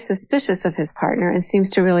becoming very suspicious of his partner and seems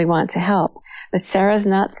to really want to help, but Sarah's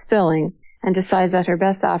not spilling and decides that her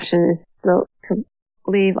best option is to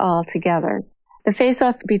leave altogether. The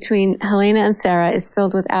face-off between Helena and Sarah is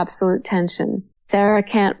filled with absolute tension. Sarah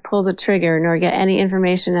can't pull the trigger nor get any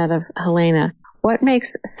information out of Helena. What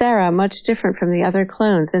makes Sarah much different from the other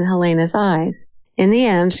clones in Helena's eyes? In the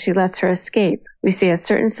end, she lets her escape. We see a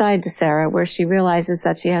certain side to Sarah where she realizes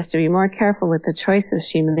that she has to be more careful with the choices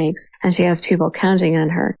she makes, and she has people counting on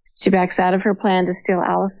her. She backs out of her plan to steal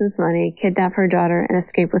Allison's money, kidnap her daughter, and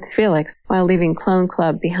escape with Felix while leaving Clone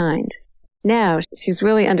Club behind. Now, she's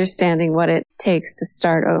really understanding what it takes to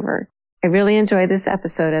start over. I really enjoy this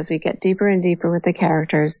episode as we get deeper and deeper with the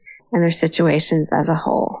characters and their situations as a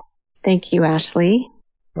whole. Thank you, Ashley.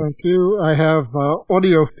 Thank you. I have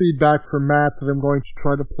audio feedback from Matt that I'm going to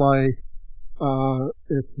try to play.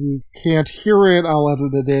 If you can't hear it, I'll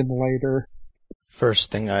edit it in later.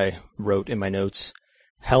 First thing I wrote in my notes,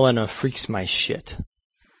 Helena freaks my shit.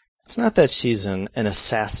 It's not that she's an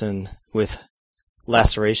assassin with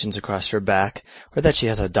lacerations across her back, or that she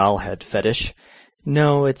has a doll head fetish.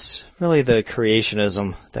 No, it's really the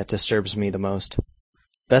creationism that disturbs me the most.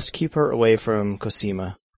 Best keep her away from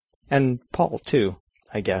Cosima. And Paul, too,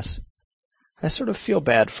 I guess. I sort of feel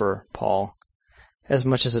bad for Paul. As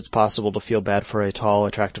much as it's possible to feel bad for a tall,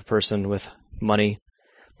 attractive person with money.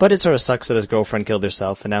 But it sort of sucks that his girlfriend killed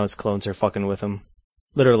herself, and now his clones are fucking with him.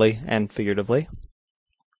 literally and figuratively.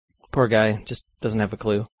 Poor guy, just doesn't have a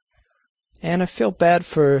clue. And I feel bad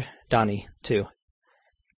for Donnie, too.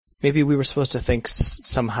 Maybe we were supposed to think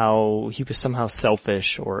he was somehow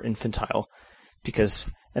selfish or infantile, because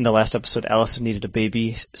in the last episode Allison needed a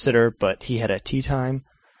babysitter, but he had a tea time.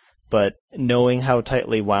 But knowing how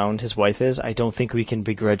tightly wound his wife is, I don't think we can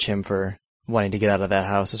begrudge him for wanting to get out of that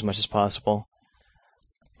house as much as possible.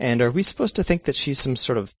 And are we supposed to think that she's some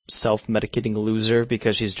sort of self-medicating loser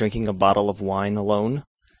because she's drinking a bottle of wine alone?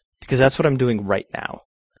 Because that's what I'm doing right now.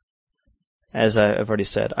 As I've already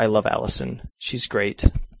said, I love Allison. She's great.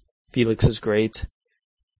 Felix is great.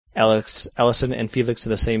 Allison and Felix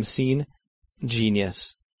in the same scene.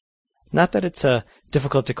 Genius. Not that it's a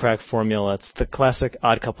difficult-to-crack formula. It's the classic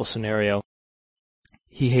odd couple scenario.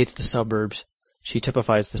 He hates the suburbs. She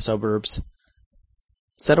typifies the suburbs.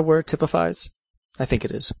 Is that a word, typifies? I think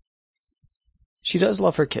it is. She does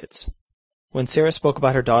love her kids. When Sarah spoke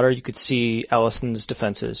about her daughter, you could see Allison's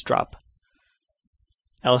defenses drop.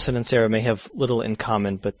 Allison and Sarah may have little in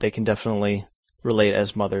common, but they can definitely relate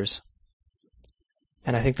as mothers.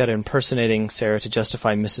 And I think that impersonating Sarah to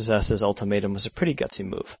justify Mrs. S's ultimatum was a pretty gutsy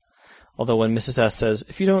move. Although when Mrs. S says,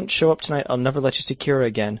 "If you don't show up tonight, I'll never let you see Kira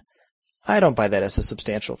again," I don't buy that as a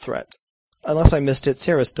substantial threat. Unless I missed it,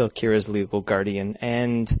 Sarah's still Kira's legal guardian,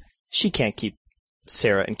 and she can't keep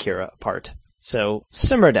Sarah and Kira apart. So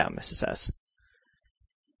simmer down, Mrs. S.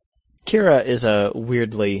 Kira is a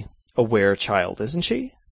weirdly aware child, isn't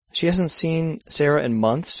she? She hasn't seen Sarah in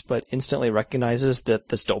months, but instantly recognizes that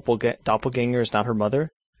this doppelganger is not her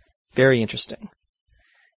mother. Very interesting.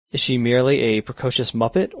 Is she merely a precocious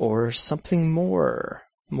muppet, or something more?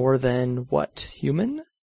 More than what, human?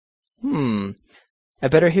 I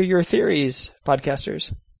better hear your theories,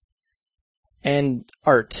 podcasters. And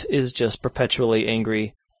Art is just perpetually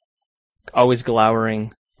angry, always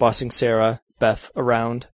glowering, bossing Sarah, Beth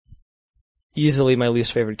around. Easily my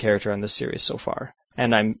least favorite character on this series so far,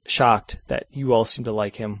 and I'm shocked that you all seem to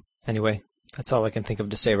like him. Anyway, that's all I can think of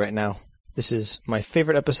to say right now. This is my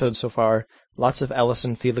favorite episode so far. Lots of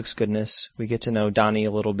Allison Felix goodness. We get to know Donnie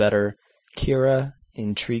a little better. Kira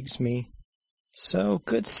intrigues me. So,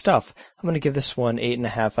 good stuff. I'm going to give this one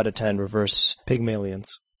 8.5 out of 10 reverse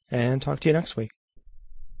Pygmalions. And talk to you next week.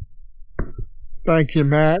 Thank you,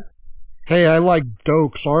 Matt. Hey, I like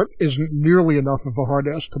Dokes. Art isn't nearly enough of a hard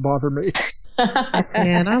ass to bother me.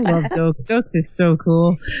 Man, I love Dokes. Dokes is so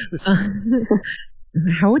cool.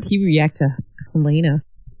 How would he react to Helena?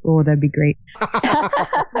 Oh, that'd be great.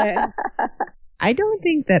 I don't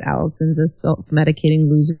think that Allison's a self-medicating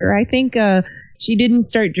loser. I think she didn't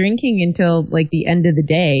start drinking until like the end of the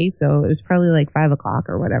day, so it was probably like 5 o'clock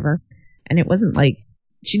or whatever. And it wasn't like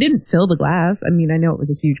she didn't fill the glass. I mean, I know it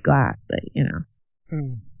was a huge glass, but you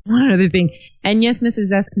know. One other thing, and yes,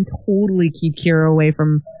 Mrs. S can totally keep Kira away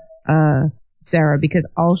from Sarah, because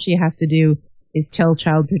all she has to do is tell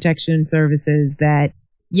Child Protection Services that,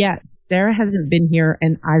 yes, Sarah hasn't been here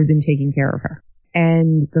and I've been taking care of her.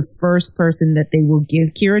 And the first person that they will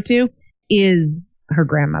give Kira to is her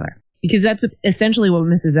grandmother. Because that's essentially what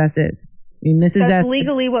Mrs. S is. I mean, Mrs. That's S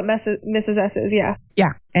legally what Mrs. S is, yeah.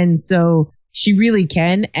 Yeah. And so she really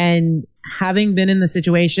can. And having been in the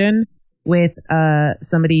situation with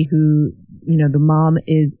somebody who, you know, the mom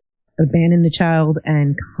is abandoning the child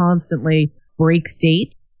and constantly breaks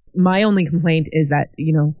dates, my only complaint is that,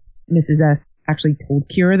 you know, Mrs. S actually told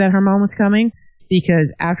Kira that her mom was coming,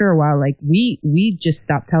 because after a while, like, we just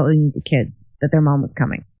stopped telling the kids that their mom was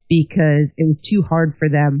coming because it was too hard for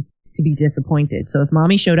them to be disappointed. So if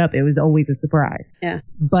mommy showed up, it was always a surprise. Yeah.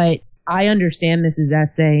 But I understand Mrs.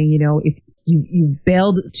 S saying, you know, if you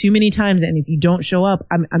bailed too many times and if you don't show up,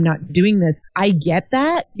 I'm not doing this. I get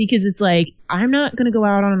that, because it's like, I'm not going to go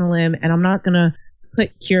out on a limb and I'm not going to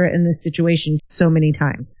put Kira in this situation so many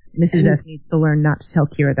times. Mrs. S needs to learn not to tell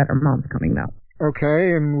Kira that her mom's coming though.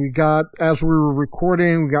 Okay, and we got, as we were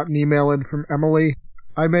recording, we got an email in from Emily.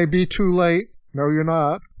 I may be too late. No, you're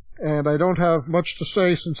not. And I don't have much to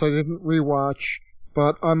say since I didn't rewatch,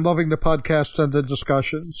 but I'm loving the podcasts and the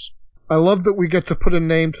discussions. I love that we get to put a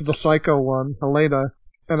name to the psycho one, Helena,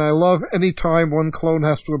 and I love any time one clone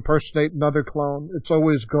has to impersonate another clone. It's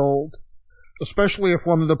always gold. Especially if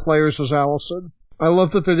one of the players is Allison. I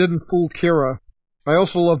love that they didn't fool Kira. I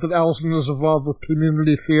also love that Allison is involved with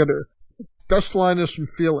community theater. Best line is from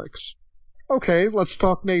Felix. Okay, let's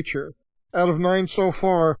talk nature. Out of 9 so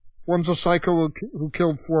far, one's a psycho who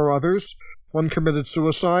killed 4 others, 1 committed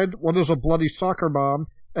suicide, 1 is a bloody soccer mom,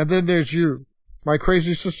 and then there's you. My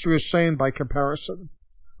crazy sister is sane by comparison.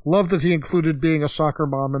 Love that he included being a soccer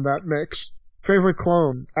mom in that mix. Favorite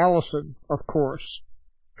clone? Allison, of course.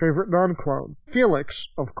 Favorite non-clone? Felix,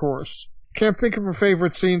 of course. Can't think of a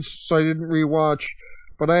favorite scene since I didn't rewatch,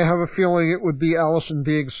 but I have a feeling it would be Allison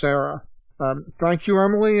being Sarah. Thank you,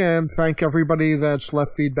 Emily, and thank everybody that's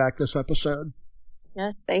left feedback this episode.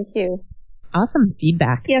 Yes, thank you. Awesome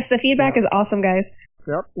feedback. Yes, the feedback is awesome, guys.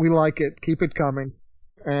 Yep, we like it. Keep it coming.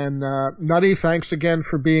 And Nutty, thanks again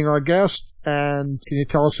for being our guest. And can you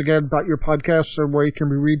tell us again about your podcast and where you can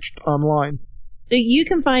be reached online? So you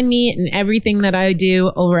can find me in everything that I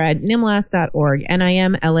do over at nimlas.org,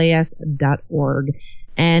 NIMLAS.org.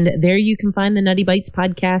 And there you can find the Nutty Bites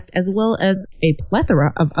podcast, as well as a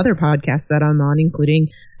plethora of other podcasts that I'm on, including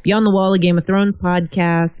Beyond the Wall, a Game of Thrones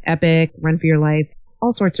podcast, Epic, Run for Your Life,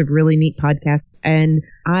 all sorts of really neat podcasts. And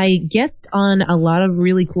I guest on a lot of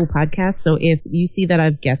really cool podcasts. So if you see that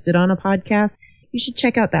I've guested on a podcast, you should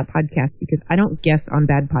check out that podcast because I don't guest on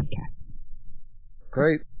bad podcasts.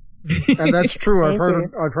 Great. And that's true. I've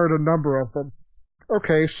heard a number of them.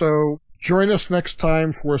 Okay, so join us next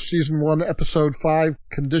time for Season 1, Episode 5,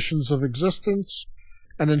 Conditions of Existence.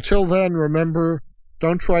 And until then, remember,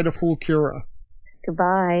 don't try to fool Kira.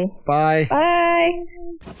 Goodbye. Bye. Bye.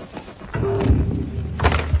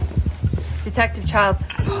 Detective Childs.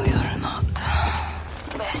 No, you're not.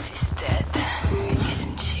 Beth is dead,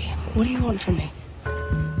 isn't she? What do you want from me?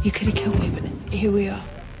 You could have killed me, but here we are.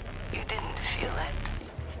 You didn't feel it.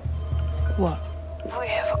 What? We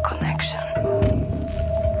have a connection.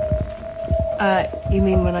 You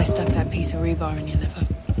mean when I stuck that piece of rebar in your liver?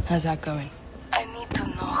 How's that going? I need to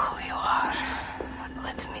know who you are.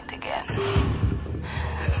 Let's meet again.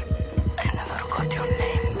 I never got your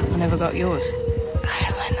name. I never got yours.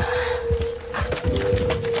 Helena.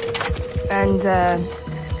 And,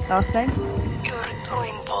 last name? You're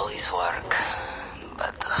doing police work.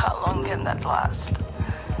 But how long can that last?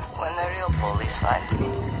 When the real police find me,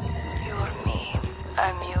 you're me,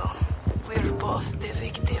 I'm you. We're both the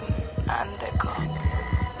victim and the cop.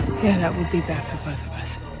 Yeah, that would be bad for both of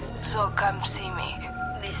us. So come see me.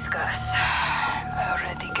 Discuss. I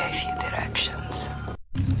already gave you directions.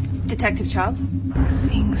 Detective Childs?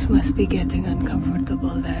 Things must be getting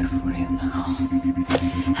uncomfortable there for you now.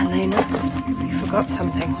 Helena, you forgot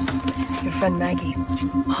something. Your friend Maggie.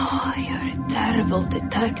 Oh, you're a terrible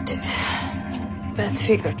detective. Beth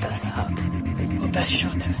figured us out. Well, Beth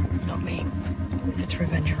shot her, not me. If it's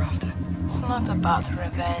revenge you're after. It's not about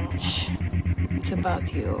revenge. It's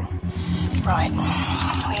about you. Right.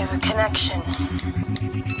 We have a connection.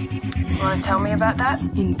 Want to tell me about that?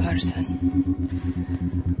 In person.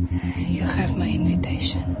 You have my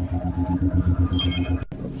invitation.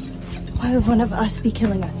 Why would one of us be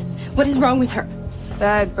killing us? What is wrong with her?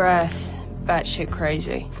 Bad breath. Batshit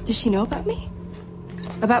crazy. Does she know about me?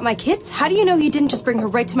 About my kids? How do you know you didn't just bring her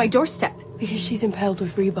right to my doorstep? Because she's impaled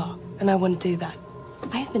with rebar, and I wouldn't do that.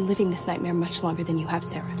 I have been living this nightmare much longer than you have,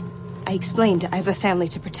 Sarah. I explained I have a family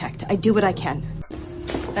to protect. I do what I can.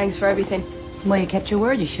 Thanks for everything. Well, you kept your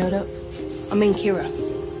word. You showed up. I mean, Kira.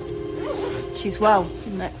 She's well,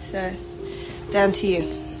 and that's, down to you.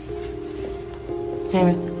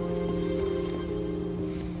 Sarah.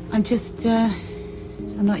 I'm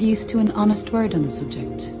not used to an honest word on the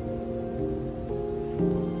subject.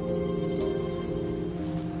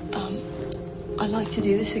 I'd like to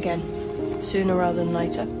do this again. Sooner rather than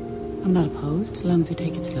later. I'm not opposed, as long as we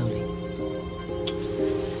take it slowly.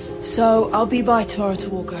 So, I'll be by tomorrow to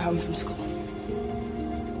walk her home from school.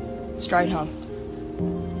 Straight home.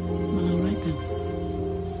 Well, all right then.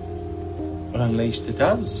 Well, unleash the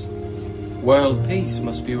doves. World peace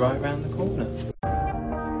must be right round the corner.